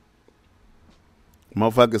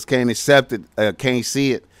motherfuckers can't accept it, can't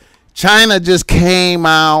see it. China just came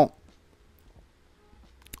out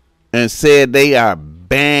and said they are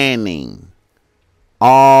banning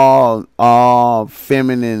all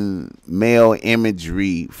feminine male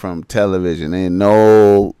imagery from television, and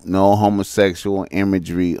no homosexual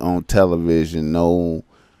imagery on television, no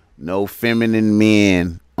feminine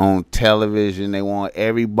men on television. They want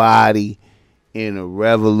everybody in a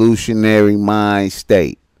revolutionary mind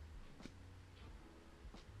state.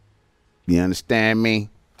 You understand me?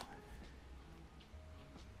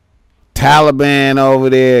 Taliban over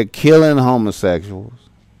there killing homosexuals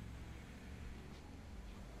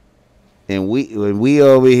And we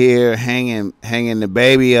over here hanging the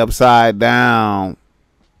baby upside down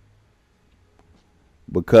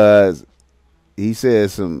because he said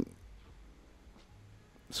some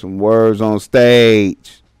words on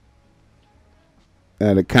stage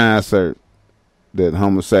at a concert that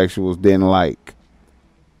homosexuals didn't like.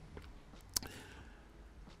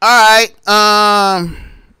 All right,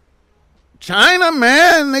 China,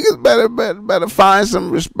 man, niggas better find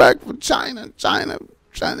some respect for China. China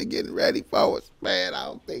getting ready for us, man. I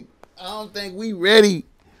don't think we ready.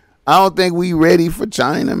 I don't think we ready for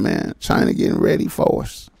China, man. China getting ready for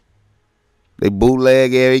us. They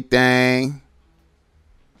bootleg everything.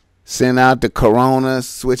 Send out the coronas,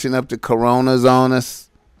 switching up the coronas on us.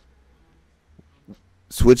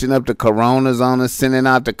 Switching up the coronas on us, sending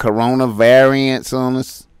out the corona variants on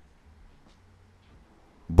us.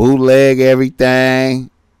 Bootleg everything.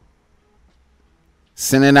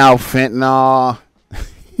 Sending out fentanyl.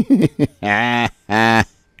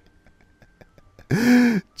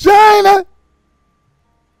 China.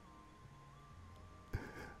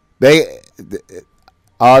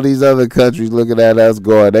 All these other countries looking at us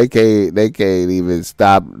going, they can't even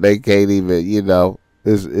stop. They can't even,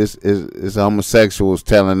 it's homosexuals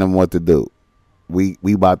telling them what to do. We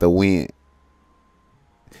about to win.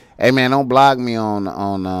 Hey man, don't block me on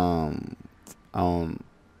don't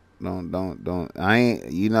I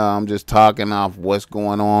ain't, I'm just talking off what's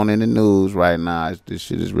going on in the news right now. This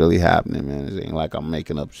shit is really happening, man. It ain't like I'm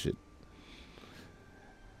making up shit.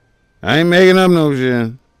 I ain't making up no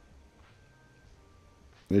shit.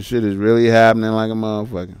 This shit is really happening like a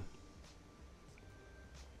motherfucker.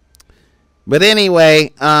 But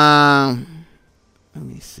anyway, let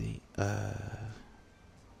me see. Fucking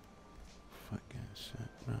shit,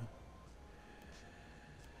 bro.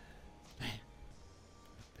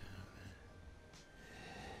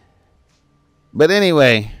 But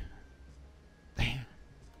anyway. Damn.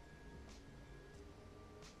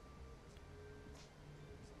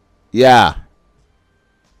 Yeah.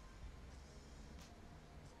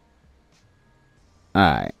 All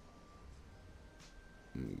right.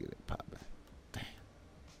 Let me get it popping. Damn.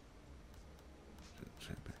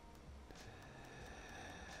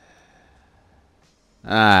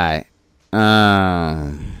 All right.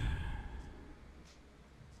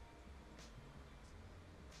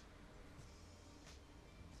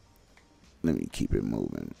 Let me keep it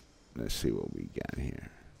moving. Let's see what we got here.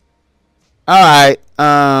 All right.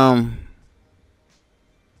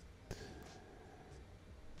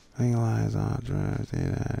 Legalize all drugs.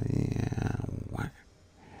 Yeah.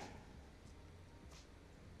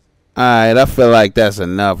 All right. I feel like that's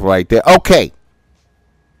enough right there. Okay.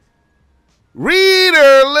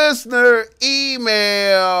 Reader, listener,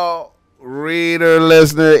 email.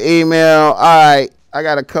 All right. I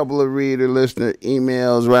got a couple of reader, listener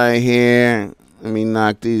emails right here. Let me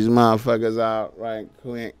knock these motherfuckers out right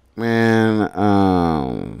quick, man.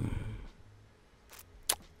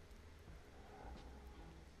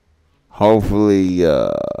 Hopefully,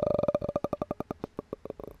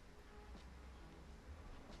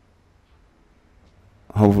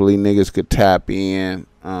 niggas could tap in.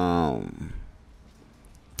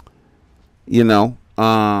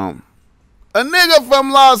 A nigga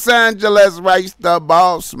from Los Angeles writes the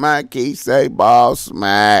ball smack. He say ball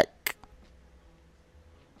smack.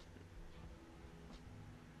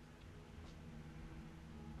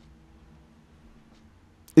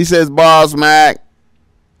 He says ball smack.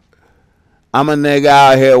 I'm a nigga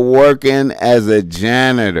out here working as a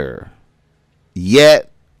janitor.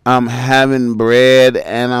 Yet I'm having bread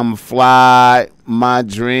and I'm fly. My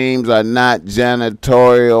dreams are not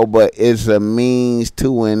janitorial, but it's a means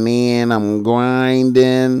to an end. I'm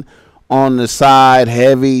grinding on the side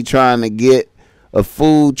heavy, trying to get a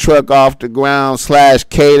food truck off the ground /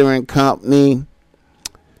 catering company.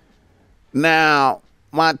 Now,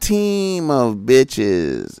 my team of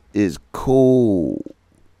bitches is cool,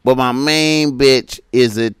 but my main bitch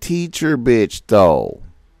is a teacher bitch, though.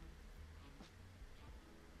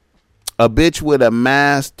 A bitch with a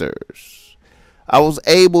master's. I was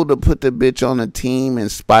able to put the bitch on the team in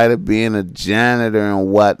spite of being a janitor and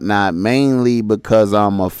whatnot, mainly because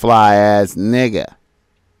I'm a fly-ass nigga.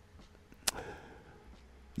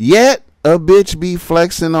 Yet, a bitch be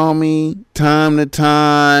flexing on me time to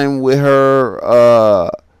time with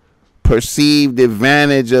her perceived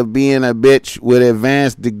advantage of being a bitch with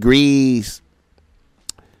advanced degrees.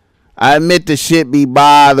 I admit the shit be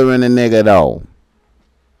bothering a nigga, though.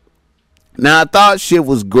 Now, I thought shit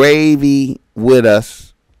was gravy with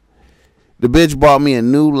us. The bitch bought me a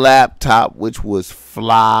new laptop, which was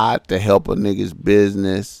fly to help a nigga's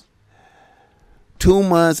business. 2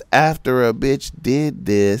 months after a bitch did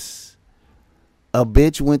this, a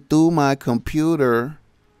bitch went through my computer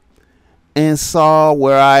and saw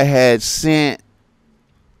where I had sent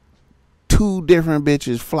 2 different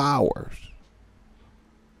bitches flowers.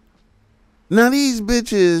 Now these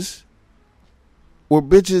bitches were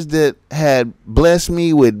bitches that had blessed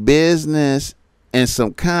me with business and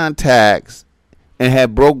some contacts and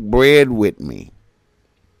had broke bread with me.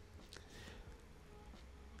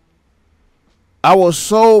 I was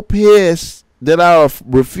so pissed that I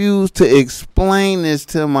refused to explain this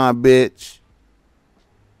to my bitch.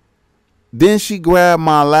 Then she grabbed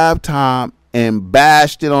my laptop and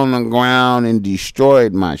bashed it on the ground and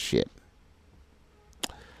destroyed my shit.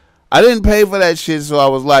 I didn't pay for that shit, so I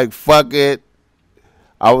was like, fuck it.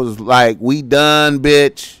 I was like, we done,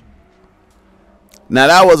 bitch. Now,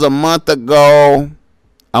 that was a month ago.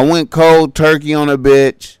 I went cold turkey on a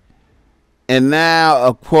bitch. And now,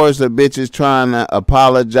 of course, the bitch is trying to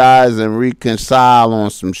apologize and reconcile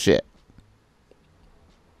on some shit.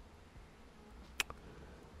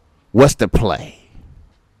 What's the play?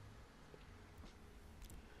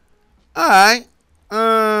 All right.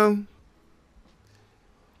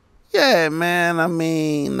 Yeah, man. I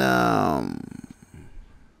mean,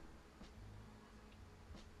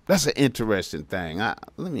 that's an interesting thing.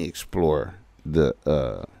 Let me explore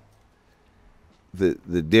the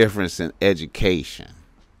difference in education.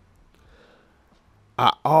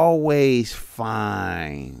 I always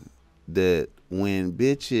find that when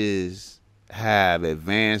bitches have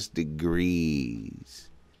advanced degrees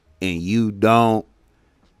and you don't,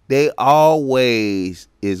 they always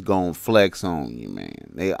is gonna flex on you,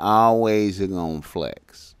 man. They always are gonna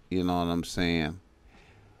flex. You know what I'm saying?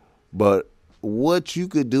 But what you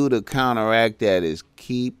could do to counteract that is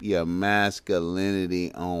keep your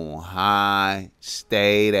masculinity on high.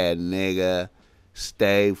 Stay that nigga.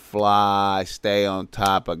 Stay fly. Stay on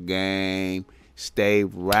top of game. Stay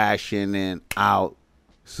rationing out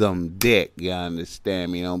some dick. You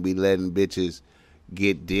understand me? Don't be letting bitches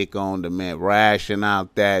get dick on demand. Ration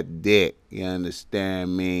out that dick. You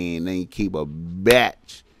understand me? And then you keep a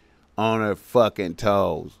bitch on her fucking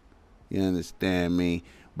toes. You understand me?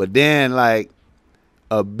 But then, like,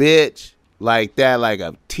 a bitch like that, like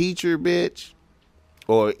a teacher bitch,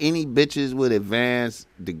 or any bitches with advanced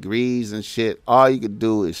degrees and shit, all you can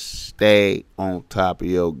do is stay on top of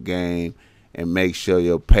your game and make sure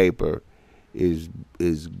your paper is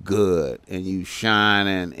good and you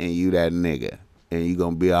shining and you that nigga. And you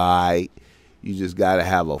gonna be alright. You just gotta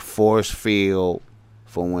have a force field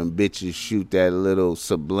for when bitches shoot that little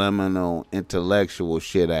subliminal intellectual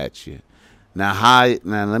shit at you. Now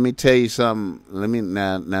let me tell you something. Let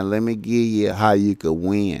me give you how you could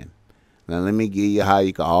win. Now let me give you how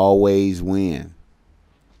you can always win.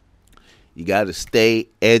 You gotta stay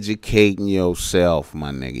educating yourself,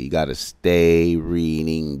 my nigga. You gotta stay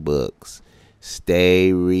reading books.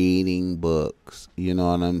 Stay reading books. You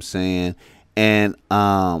know what I'm saying? And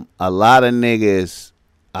a lot of niggas,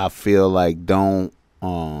 I feel like, don't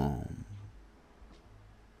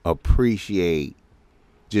appreciate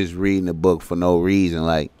just reading a book for no reason.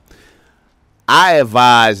 Like, I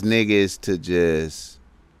advise niggas to just,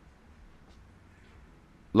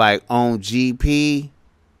 like, on GP,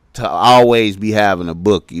 to always be having a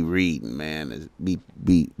book you reading, man. Be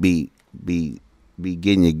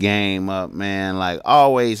getting your game up, man. Like,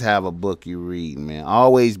 always have a book you reading, man.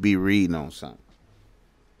 Always be reading on something.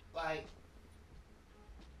 Like,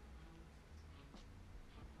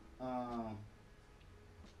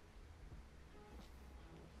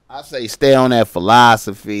 I say stay on that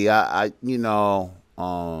philosophy.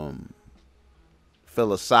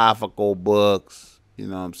 Philosophical books. You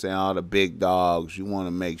know what I'm saying? All the big dogs. You want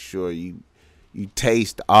to make sure you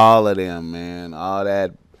taste all of them, man. All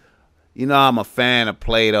that. You know, I'm a fan of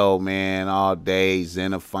Plato, man, all day.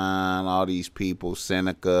 Xenophon, all these people,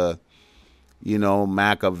 Seneca, you know,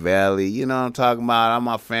 Machiavelli. You know what I'm talking about? I'm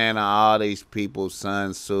a fan of all these people,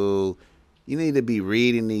 Sun Tzu. You need to be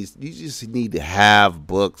reading these. You just need to have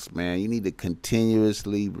books, man. You need to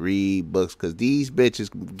continuously read books, because these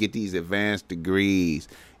bitches get these advanced degrees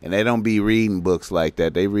and they don't be reading books like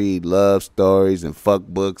that. They read love stories and fuck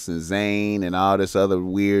books and Zane and all this other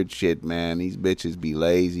weird shit, man. These bitches be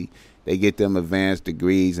lazy. They get them advanced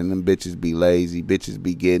degrees and them bitches be lazy. Bitches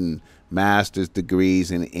be getting master's degrees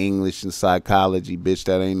in English and psychology. Bitch,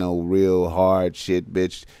 that ain't no real hard shit,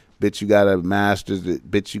 bitch. Bitch, you got a master's.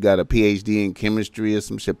 Bitch, you got a PhD in chemistry or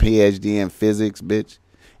some shit. PhD in physics, bitch.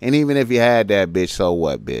 And even if you had that, bitch, so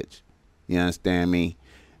what, bitch? You understand me?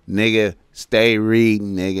 Nigga, stay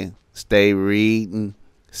reading, nigga. Stay reading.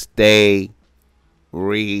 Stay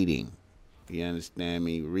reading. You understand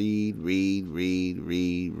me? Read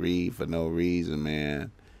for no reason,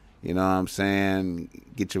 man. You know what I'm saying?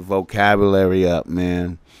 Get your vocabulary up,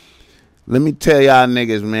 man. Let me tell y'all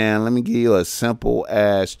niggas, man. Let me give you a simple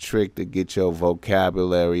ass trick to get your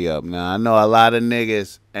vocabulary up. Now, I know a lot of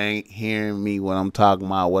niggas ain't hearing me when I'm talking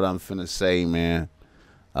about what I'm finna say, man.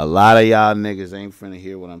 A lot of y'all niggas ain't finna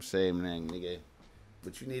hear what I'm saying, man, nigga.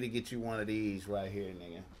 But you need to get you one of these right here,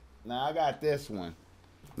 nigga. Now, I got this one.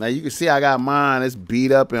 Now, you can see I got mine. It's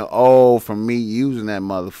beat up and old from me using that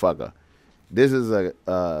motherfucker. This is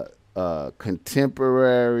a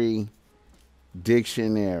contemporary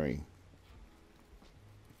dictionary.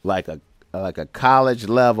 Like a college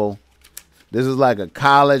level. This is like a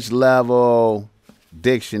college level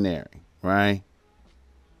dictionary, right?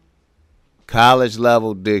 College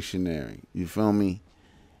level dictionary. You feel me?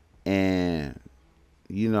 And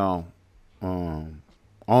you know,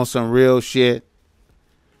 on some real shit,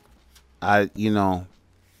 I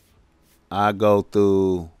go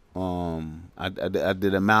through I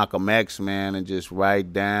did a Malcolm X, man, and just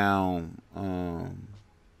write down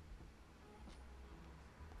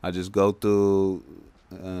I just go through,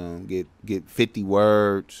 get 50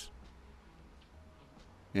 words,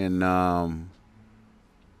 and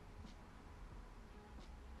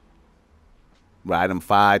write them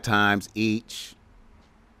 5 times each.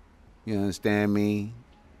 You understand me?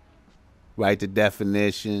 Write the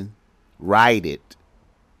definition. Write it.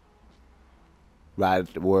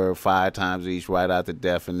 Write the word 5 times each. Write out the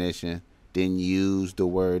definition. Then use the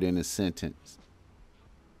word in a sentence.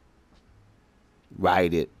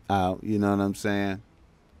 Write it out, you know what I'm saying?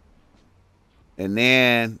 And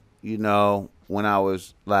then, when I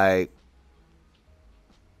was like,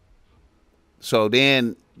 so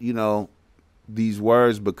then, these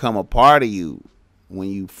words become a part of you when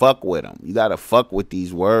you fuck with them. You got to fuck with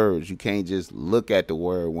these words. You can't just look at the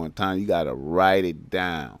word one time. You got to write it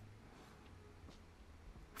down.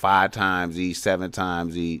 5 times each, 7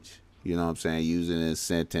 times each, you know what I'm saying? Using it in a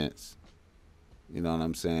sentence. You know what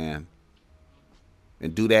I'm saying?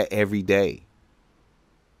 And do that every day.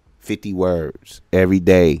 50 words every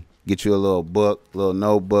day. Get you a little book, little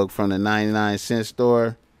notebook from the 99-cent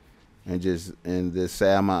store, and just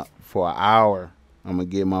say I'm out for an hour. I'm gonna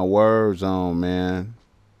get my words on, man.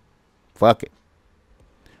 Fuck it.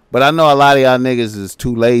 But I know a lot of y'all niggas is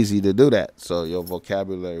too lazy to do that, so your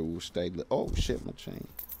vocabulary will stay. Oh shit, my chain.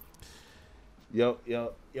 Your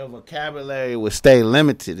vocabulary will stay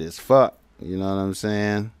limited as fuck. You know what I'm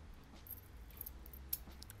saying?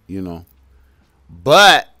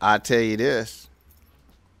 But I tell you this.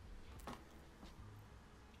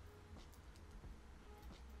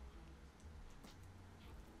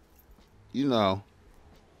 I'm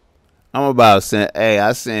about to send. Hey,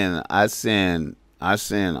 I send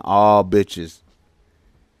all bitches.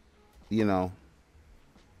 See,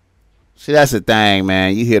 that's the thing,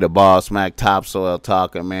 man. You hear the Ball Smack Topsoil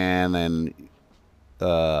talking, man, and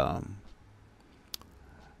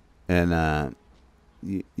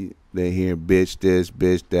they hear bitch this,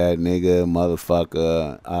 bitch that, nigga,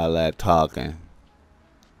 motherfucker, all that talking.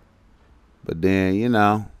 But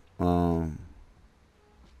then,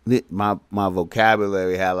 my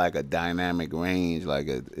vocabulary had like a dynamic range.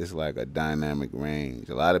 It's like a dynamic range.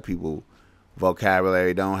 A lot of people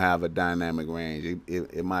vocabulary don't have a dynamic range.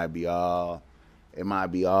 It might be all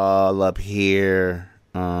up here,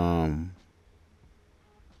 in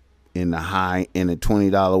the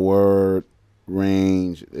 $20 word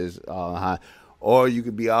range is all high, or you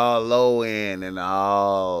could be all low end and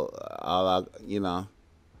all you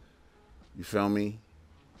feel me?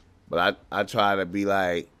 But I try to be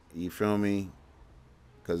like, you feel me?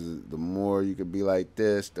 Because the more you could be like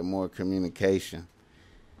this, the more communication.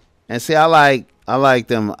 And see, I like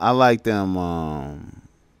them. I like them. I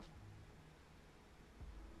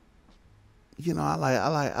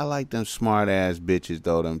like them smart ass bitches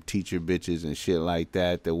though. Them teacher bitches and shit like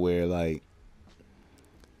that. That where like,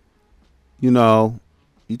 you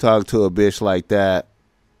talk to a bitch like that,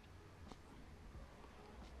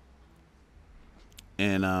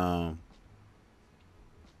 and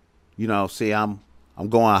see, I'm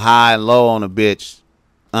going high and low on a bitch,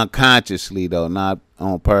 unconsciously though, not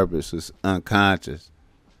on purpose. It's unconscious.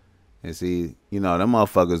 And see, them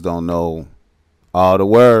motherfuckers don't know all the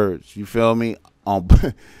words. You feel me?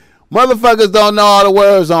 Motherfuckers don't know all the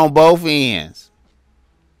words on both ends.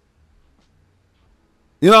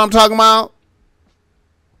 You know what I'm talking about?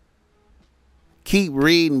 Keep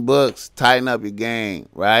reading books, tighten up your game,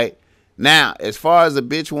 right? Now, as far as a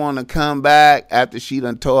bitch want to come back after she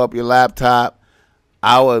done tore up your laptop,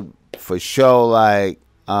 I would for sure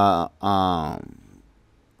I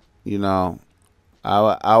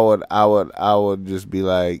would just be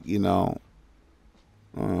like,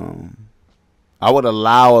 I would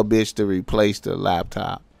allow a bitch to replace the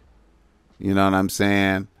laptop. You know what I'm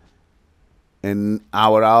saying? And I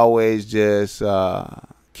would always just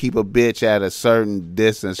keep a bitch at a certain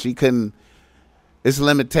distance. She couldn't. It's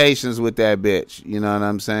limitations with that bitch. You know what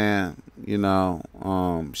I'm saying? You know,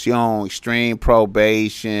 she on extreme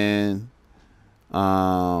probation.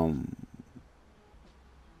 You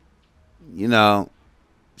know,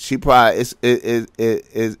 she probably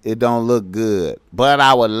it don't look good. But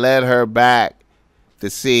I would let her back to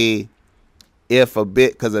see if a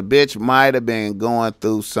bit, because a bitch might have been going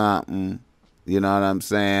through something. You know what I'm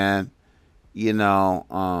saying? You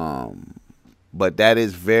know, but that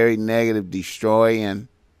is very negative, destroying.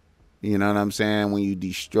 You know what I'm saying? When you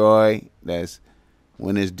destroy, that's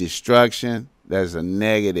when it's destruction, that's a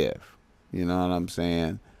negative. You know what I'm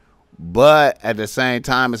saying? But at the same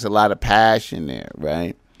time, it's a lot of passion there,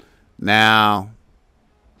 right? Now,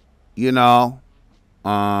 you know,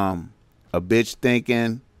 a bitch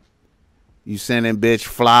thinking you sending bitch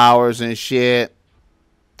flowers and shit,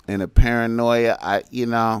 and a paranoia, I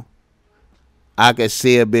could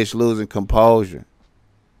see a bitch losing composure.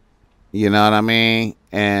 You know what I mean?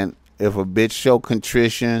 And if a bitch show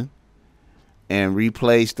contrition and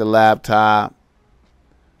replace the laptop,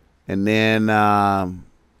 and then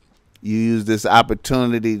you use this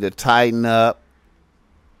opportunity to tighten up,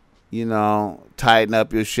 tighten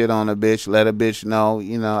up your shit on a bitch, let a bitch know,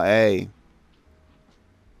 hey,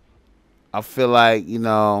 I feel like, you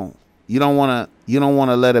don't want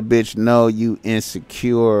to let a bitch know you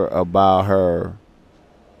insecure about her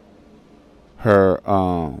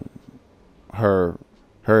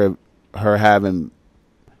having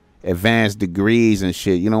advanced degrees and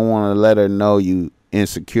shit. You don't want to let her know you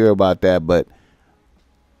insecure about that. But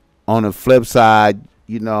on the flip side,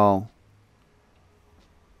 you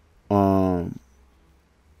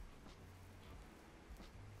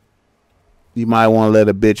might want to let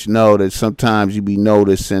a bitch know that sometimes you be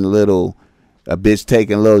noticing a bitch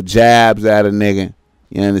taking little jabs at a nigga.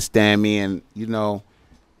 You understand me? And,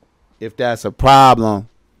 if that's a problem,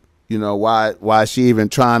 why she even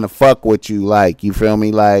trying to fuck with you? Like, you feel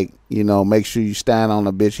me? Like, make sure you stand on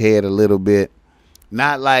a bitch head a little bit.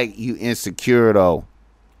 Not like you insecure though.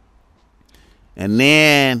 And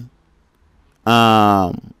then,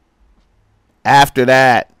 after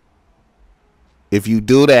that, if you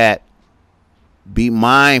do that, be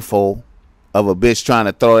mindful of a bitch trying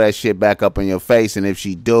to throw that shit back up in your face. And if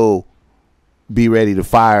she do, be ready to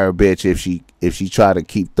fire a bitch if she try to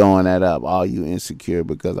keep throwing that up. Oh, you insecure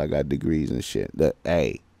because I got degrees and shit.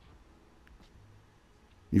 Hey.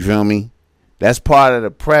 You feel me? That's part of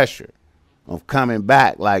the pressure of coming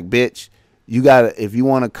back. Like, bitch, if you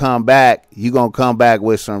want to come back, you going to come back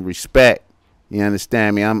with some respect. You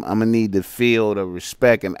understand me? I'm going to need to feel the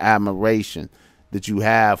respect and admiration that you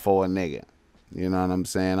have for a nigga. You know what I'm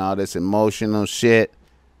saying? All this emotional shit.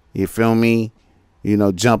 You feel me?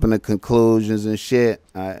 Jumping to conclusions and shit.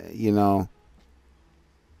 I'm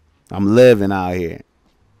living out here.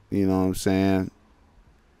 You know what I'm saying?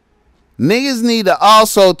 Niggas need to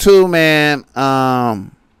also too, man.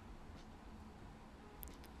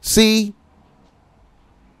 See,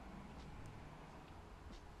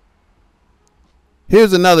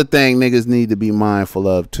 here's another thing niggas need to be mindful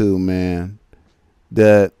of too, man.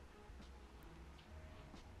 That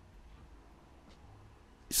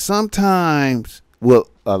sometimes, well,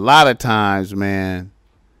 a lot of times, man,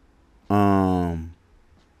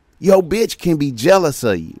 your bitch can be jealous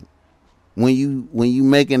of you. When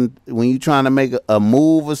you trying to make a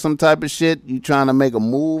move or some type of shit, you trying to make a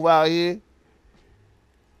move out here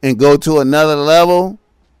and go to another level.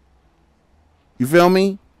 You feel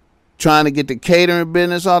me? Trying to get the catering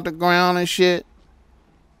business off the ground and shit.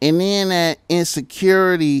 And then that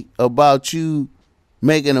insecurity about you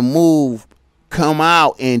making a move come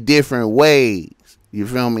out in different ways. You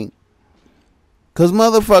feel me? Because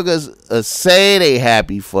motherfuckers say they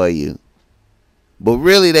happy for you, but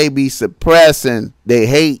really they be suppressing. They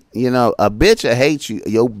hate, a bitch will hate you.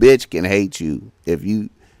 Your bitch can hate you if you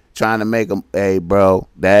trying to make them, hey, bro,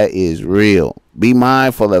 that is real. Be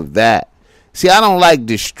mindful of that. See, I don't like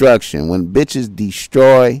destruction. When bitches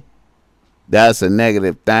destroy, that's a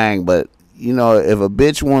negative thing. But, if a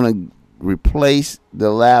bitch want to replace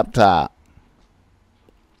the laptop,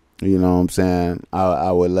 you know what I'm saying,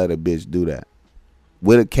 I would let a bitch do that.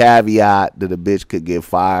 With a caveat that a bitch could get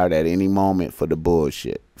fired at any moment for the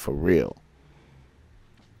bullshit. For real.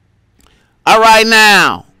 All right,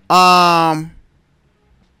 now.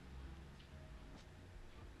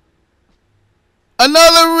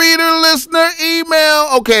 Another reader, listener, email.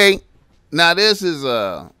 Okay. Now, this is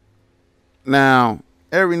now,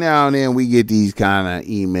 every now and then we get these kind of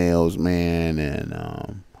emails, man, and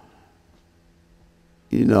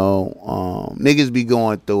niggas be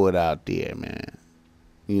going through it out there, man.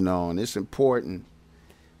 And it's important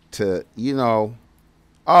to,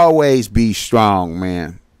 always be strong,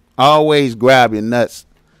 man. Always grab your nuts.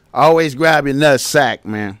 Always grab your nut sack,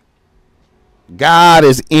 man. God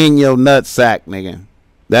is in your nut sack, nigga.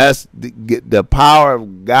 That's the power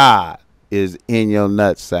of God is in your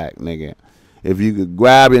nut sack, nigga. If you could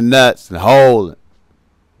grab your nuts and hold it.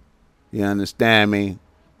 You understand me?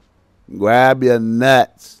 Grab your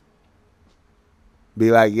nuts.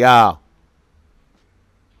 Be like, y'all.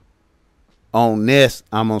 On this,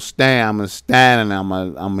 I'm gonna stand.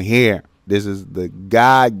 I'm here. This is the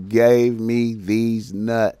God gave me these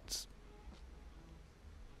nuts.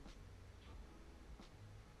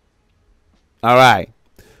 All right.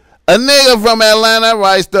 A nigga from Atlanta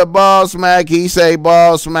writes to Ball Smack. He say,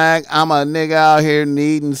 Ball Smack, I'm a nigga out here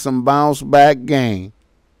needing some bounce back game.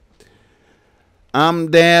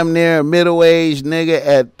 I'm damn near a middle-aged nigga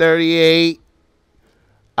at 38.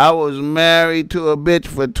 I was married to a bitch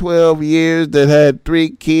for 12 years that had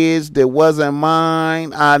 3 kids that wasn't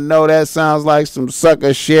mine. I know that sounds like some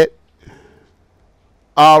sucker shit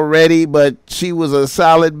already, but she was a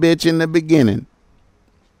solid bitch in the beginning.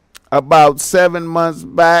 About 7 months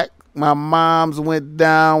back, my mom's went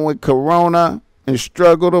down with corona and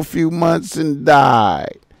struggled a few months and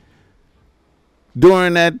died.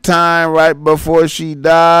 During that time, right before she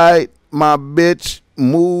died, my bitch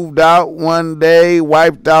moved out one day,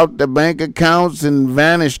 wiped out the bank accounts, and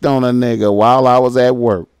vanished on a nigga while I was at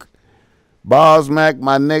work. Ball Smack,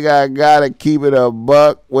 my nigga, I gotta keep it a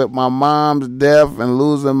buck. With my mom's death and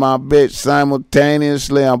losing my bitch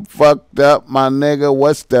simultaneously, I'm fucked up, my nigga.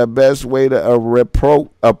 What's the best way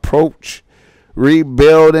to approach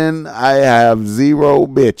rebuilding? I have 0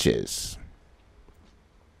 bitches.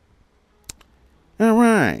 All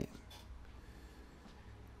right.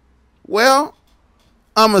 Well,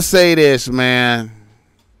 I'm going to say this, man.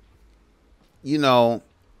 In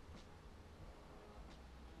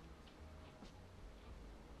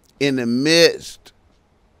the midst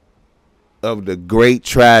of the great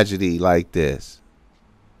tragedy like this,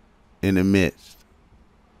 we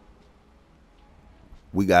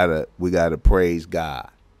gotta praise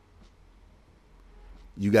God.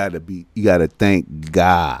 You gotta thank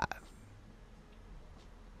God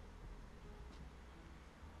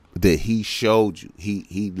that He showed you.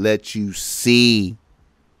 He let you see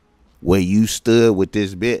where you stood with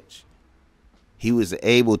this bitch. He was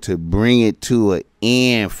able to bring it to an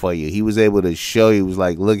end for you. He was able to show you. He was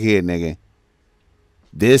like, look here, nigga.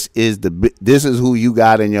 This is who you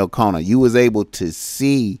got in your corner. You was able to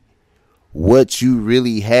see what you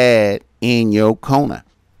really had in your corner,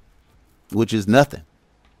 which is nothing.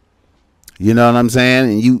 You know what I'm saying?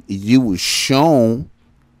 And you was shown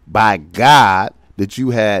by God that you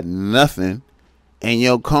had nothing in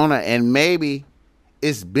your corner, and maybe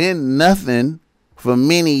it's been nothing for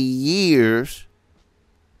many years,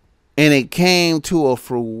 and it came to a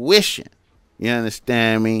fruition. You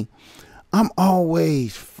understand me? I'm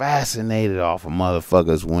always fascinated off of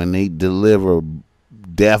motherfuckers when they deliver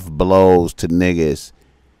death blows to niggas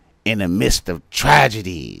in the midst of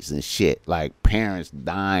tragedies and shit, like parents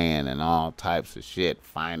dying and all types of shit,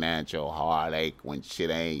 financial heartache when shit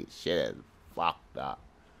is fucked up.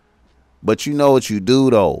 But you know what you do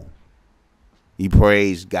though? You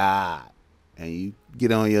praise God and you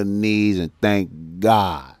get on your knees and thank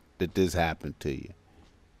God that this happened to you.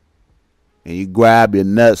 And you grab your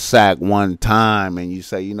nutsack one time and you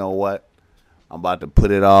say, you know what? I'm about to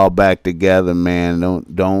put it all back together, man. Don't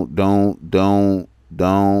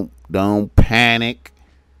panic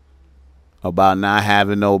about not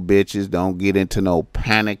having no bitches. Don't get into no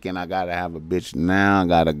panic and I gotta have a bitch now. I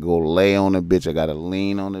gotta go lay on the bitch. I gotta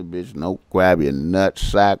lean on the bitch. No, grab your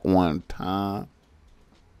nutsack one time.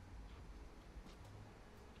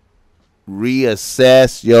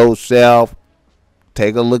 Reassess yourself.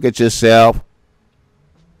 Take a look at yourself.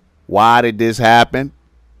 Why did this happen?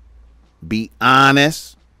 Be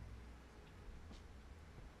honest.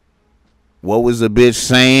 What was the bitch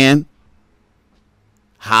saying?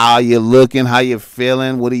 How you looking? How you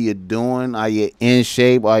feeling? What are you doing? Are you in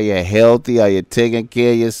shape? Are you healthy? Are you taking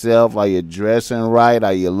care of yourself? Are you dressing right?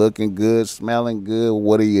 Are you looking good? Smelling good?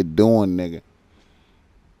 What are you doing, nigga?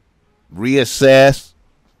 Reassess.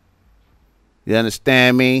 You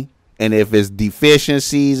understand me? And if it's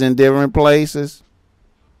deficiencies in different places,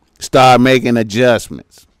 start making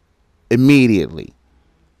adjustments immediately.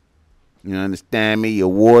 You understand me? Your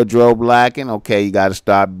wardrobe lacking? Okay, you got to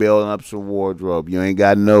start building up some wardrobe. You ain't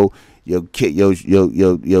got no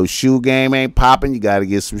Your shoe game ain't popping. You gotta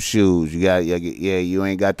get some shoes. You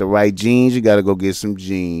ain't got the right jeans. You gotta go get some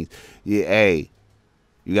jeans. Yeah, hey,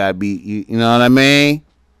 you gotta be. You know what I mean?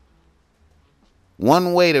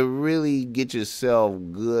 One way to really get yourself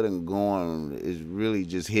good and going is really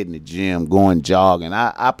just hitting the gym, going jogging.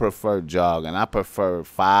 I prefer jogging. I prefer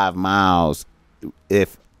 5 miles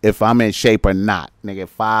if I'm in shape or not. Nigga,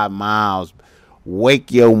 5 miles.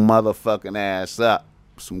 Wake your motherfucking ass up.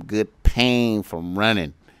 Some good pain from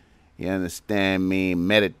running. You understand me?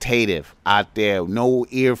 Meditative out there. No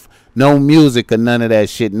music or none of that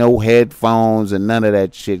shit. No headphones and none of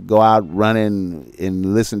that shit. Go out running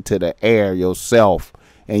and listen to the air yourself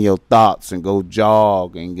and your thoughts and go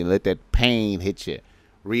jog and let that pain hit you.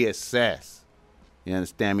 Reassess. You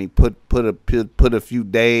understand me? Put a few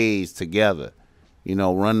days together. You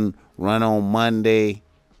know, run on Monday,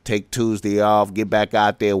 take Tuesday off, get back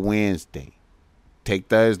out there Wednesday. Take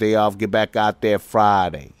Thursday off, get back out there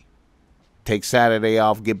Friday. Take Saturday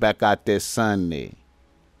off, get back out there Sunday.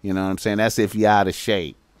 You know what I'm saying? That's if you're out of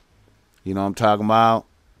shape. You know what I'm talking about?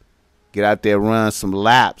 Get out there, run some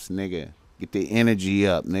laps, nigga. Get the energy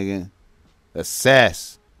up, nigga.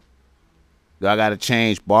 Assess. Do I got to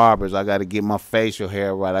change barbers? I got to get my facial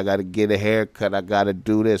hair right. I got to get a haircut. I got to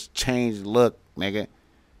do this. Change look, nigga.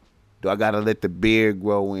 Do I got to let the beard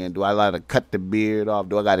grow in? Do I got to cut the beard off?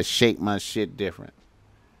 Do I got to shape my shit different?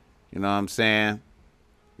 You know what I'm saying?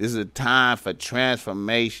 This is a time for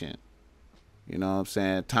transformation. You know what I'm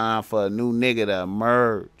saying? Time for a new nigga to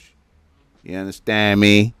emerge. You understand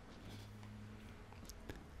me?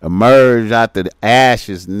 Emerge out the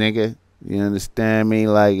ashes, nigga. You understand me?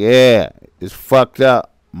 Like, yeah, it's fucked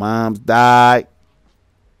up. Moms died.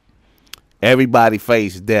 Everybody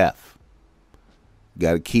faced death.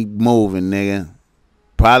 Gotta keep moving, nigga.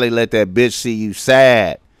 Probably let that bitch see you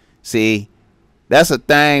sad. See, that's a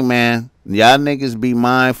thing, man. Y'all niggas be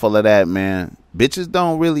mindful of that, man. Bitches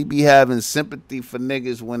don't really be having sympathy for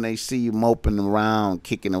niggas when they see you moping around,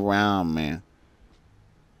 kicking around, man.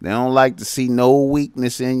 They don't like to see no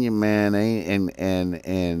weakness in you, man.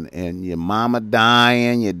 And your mama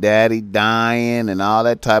dying, your daddy dying, and all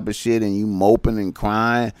that type of shit, and you moping and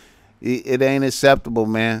crying. It ain't acceptable,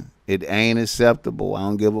 man. It ain't acceptable. I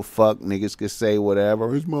don't give a fuck. Niggas can say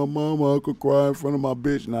whatever. It's my mama. I could cry in front of my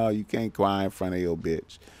bitch. No, you can't cry in front of your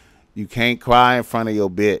bitch. You can't cry in front of your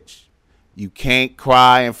bitch. You can't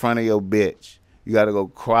cry in front of your bitch. You got to go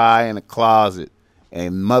cry in the closet.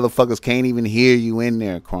 And motherfuckers can't even hear you in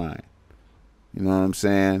there crying. You know what I'm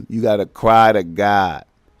saying? You got to cry to God.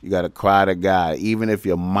 You got to cry to God. Even if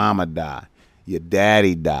your mama die, your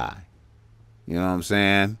daddy die. You know what I'm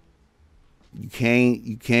saying? You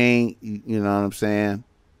can't, you know what I'm saying?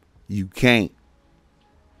 You can't.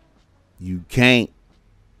 You can't.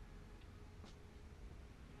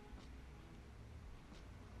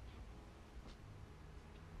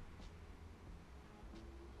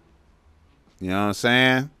 You know what I'm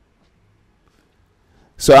saying?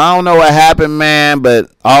 So I don't know what happened, man,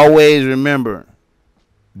 but always remember,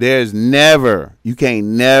 you can't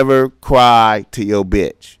never cry to your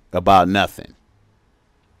bitch about nothing.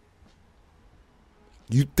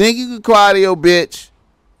 You think you can cry to your bitch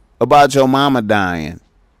about your mama dying,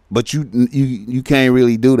 but you can't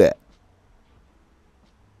really do that.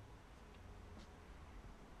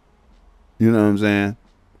 You know what I'm saying?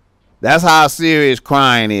 That's how serious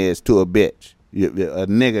crying is to a bitch. A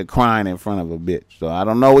nigga crying in front of a bitch. So I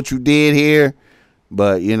don't know what you did here,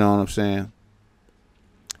 but you know what I'm saying?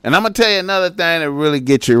 And I'm going to tell you another thing that really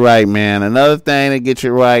gets you right, man. Another thing that gets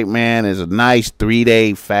you right, man, is a nice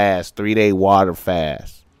 3-day fast, 3-day water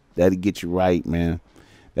fast. That'll get you right, man.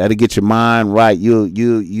 That'll get your mind right.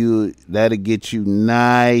 That'll get you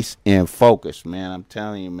nice and focused, man. I'm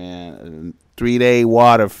telling you, man. 3-day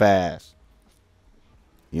water fast.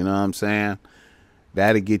 You know what I'm saying?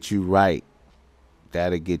 That'll get you right.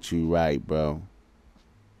 That'll get you right, bro.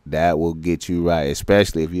 That will get you right,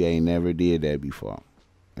 especially if you ain't never did that before.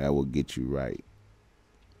 That will get you right.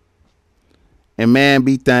 And man,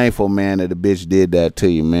 be thankful, man, that the bitch did that to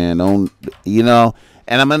you, man. Don't, you know.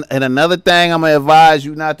 And another thing I'm gonna advise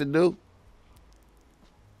you not to do.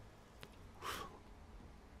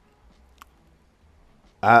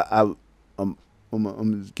 I'm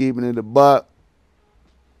just keeping it a buck.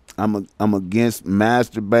 I'm against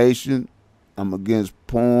masturbation. I'm against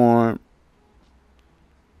porn.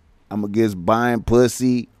 I'm against buying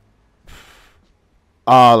pussy.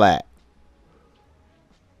 All that.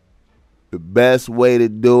 The best way to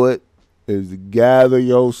do it is to gather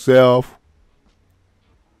yourself.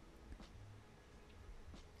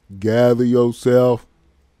 Gather yourself.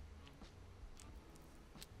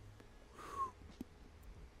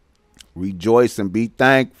 Rejoice and be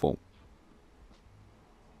thankful.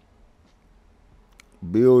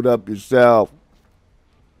 Build up yourself.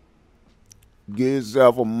 Get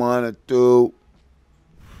yourself a month or two.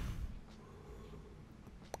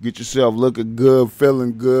 Get yourself looking good,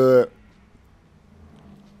 feeling good.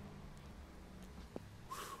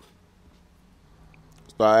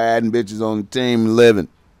 Start adding bitches on the team and living.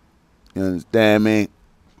 You understand me?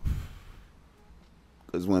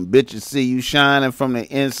 Because when bitches see you shining from the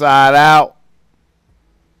inside out,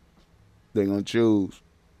 they gonna choose.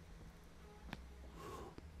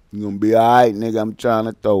 You gonna be alright, nigga. I'm trying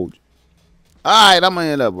to told you. Alright, I'm gonna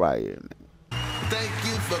end up right here, nigga. Thank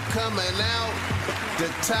you for coming out. The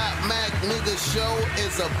Top Mac Nigga Show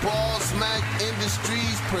is a Boss Mac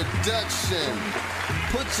Industries production.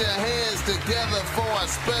 Put your hands together for our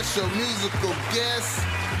special musical guest.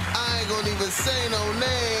 I ain't gonna even say no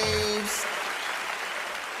name.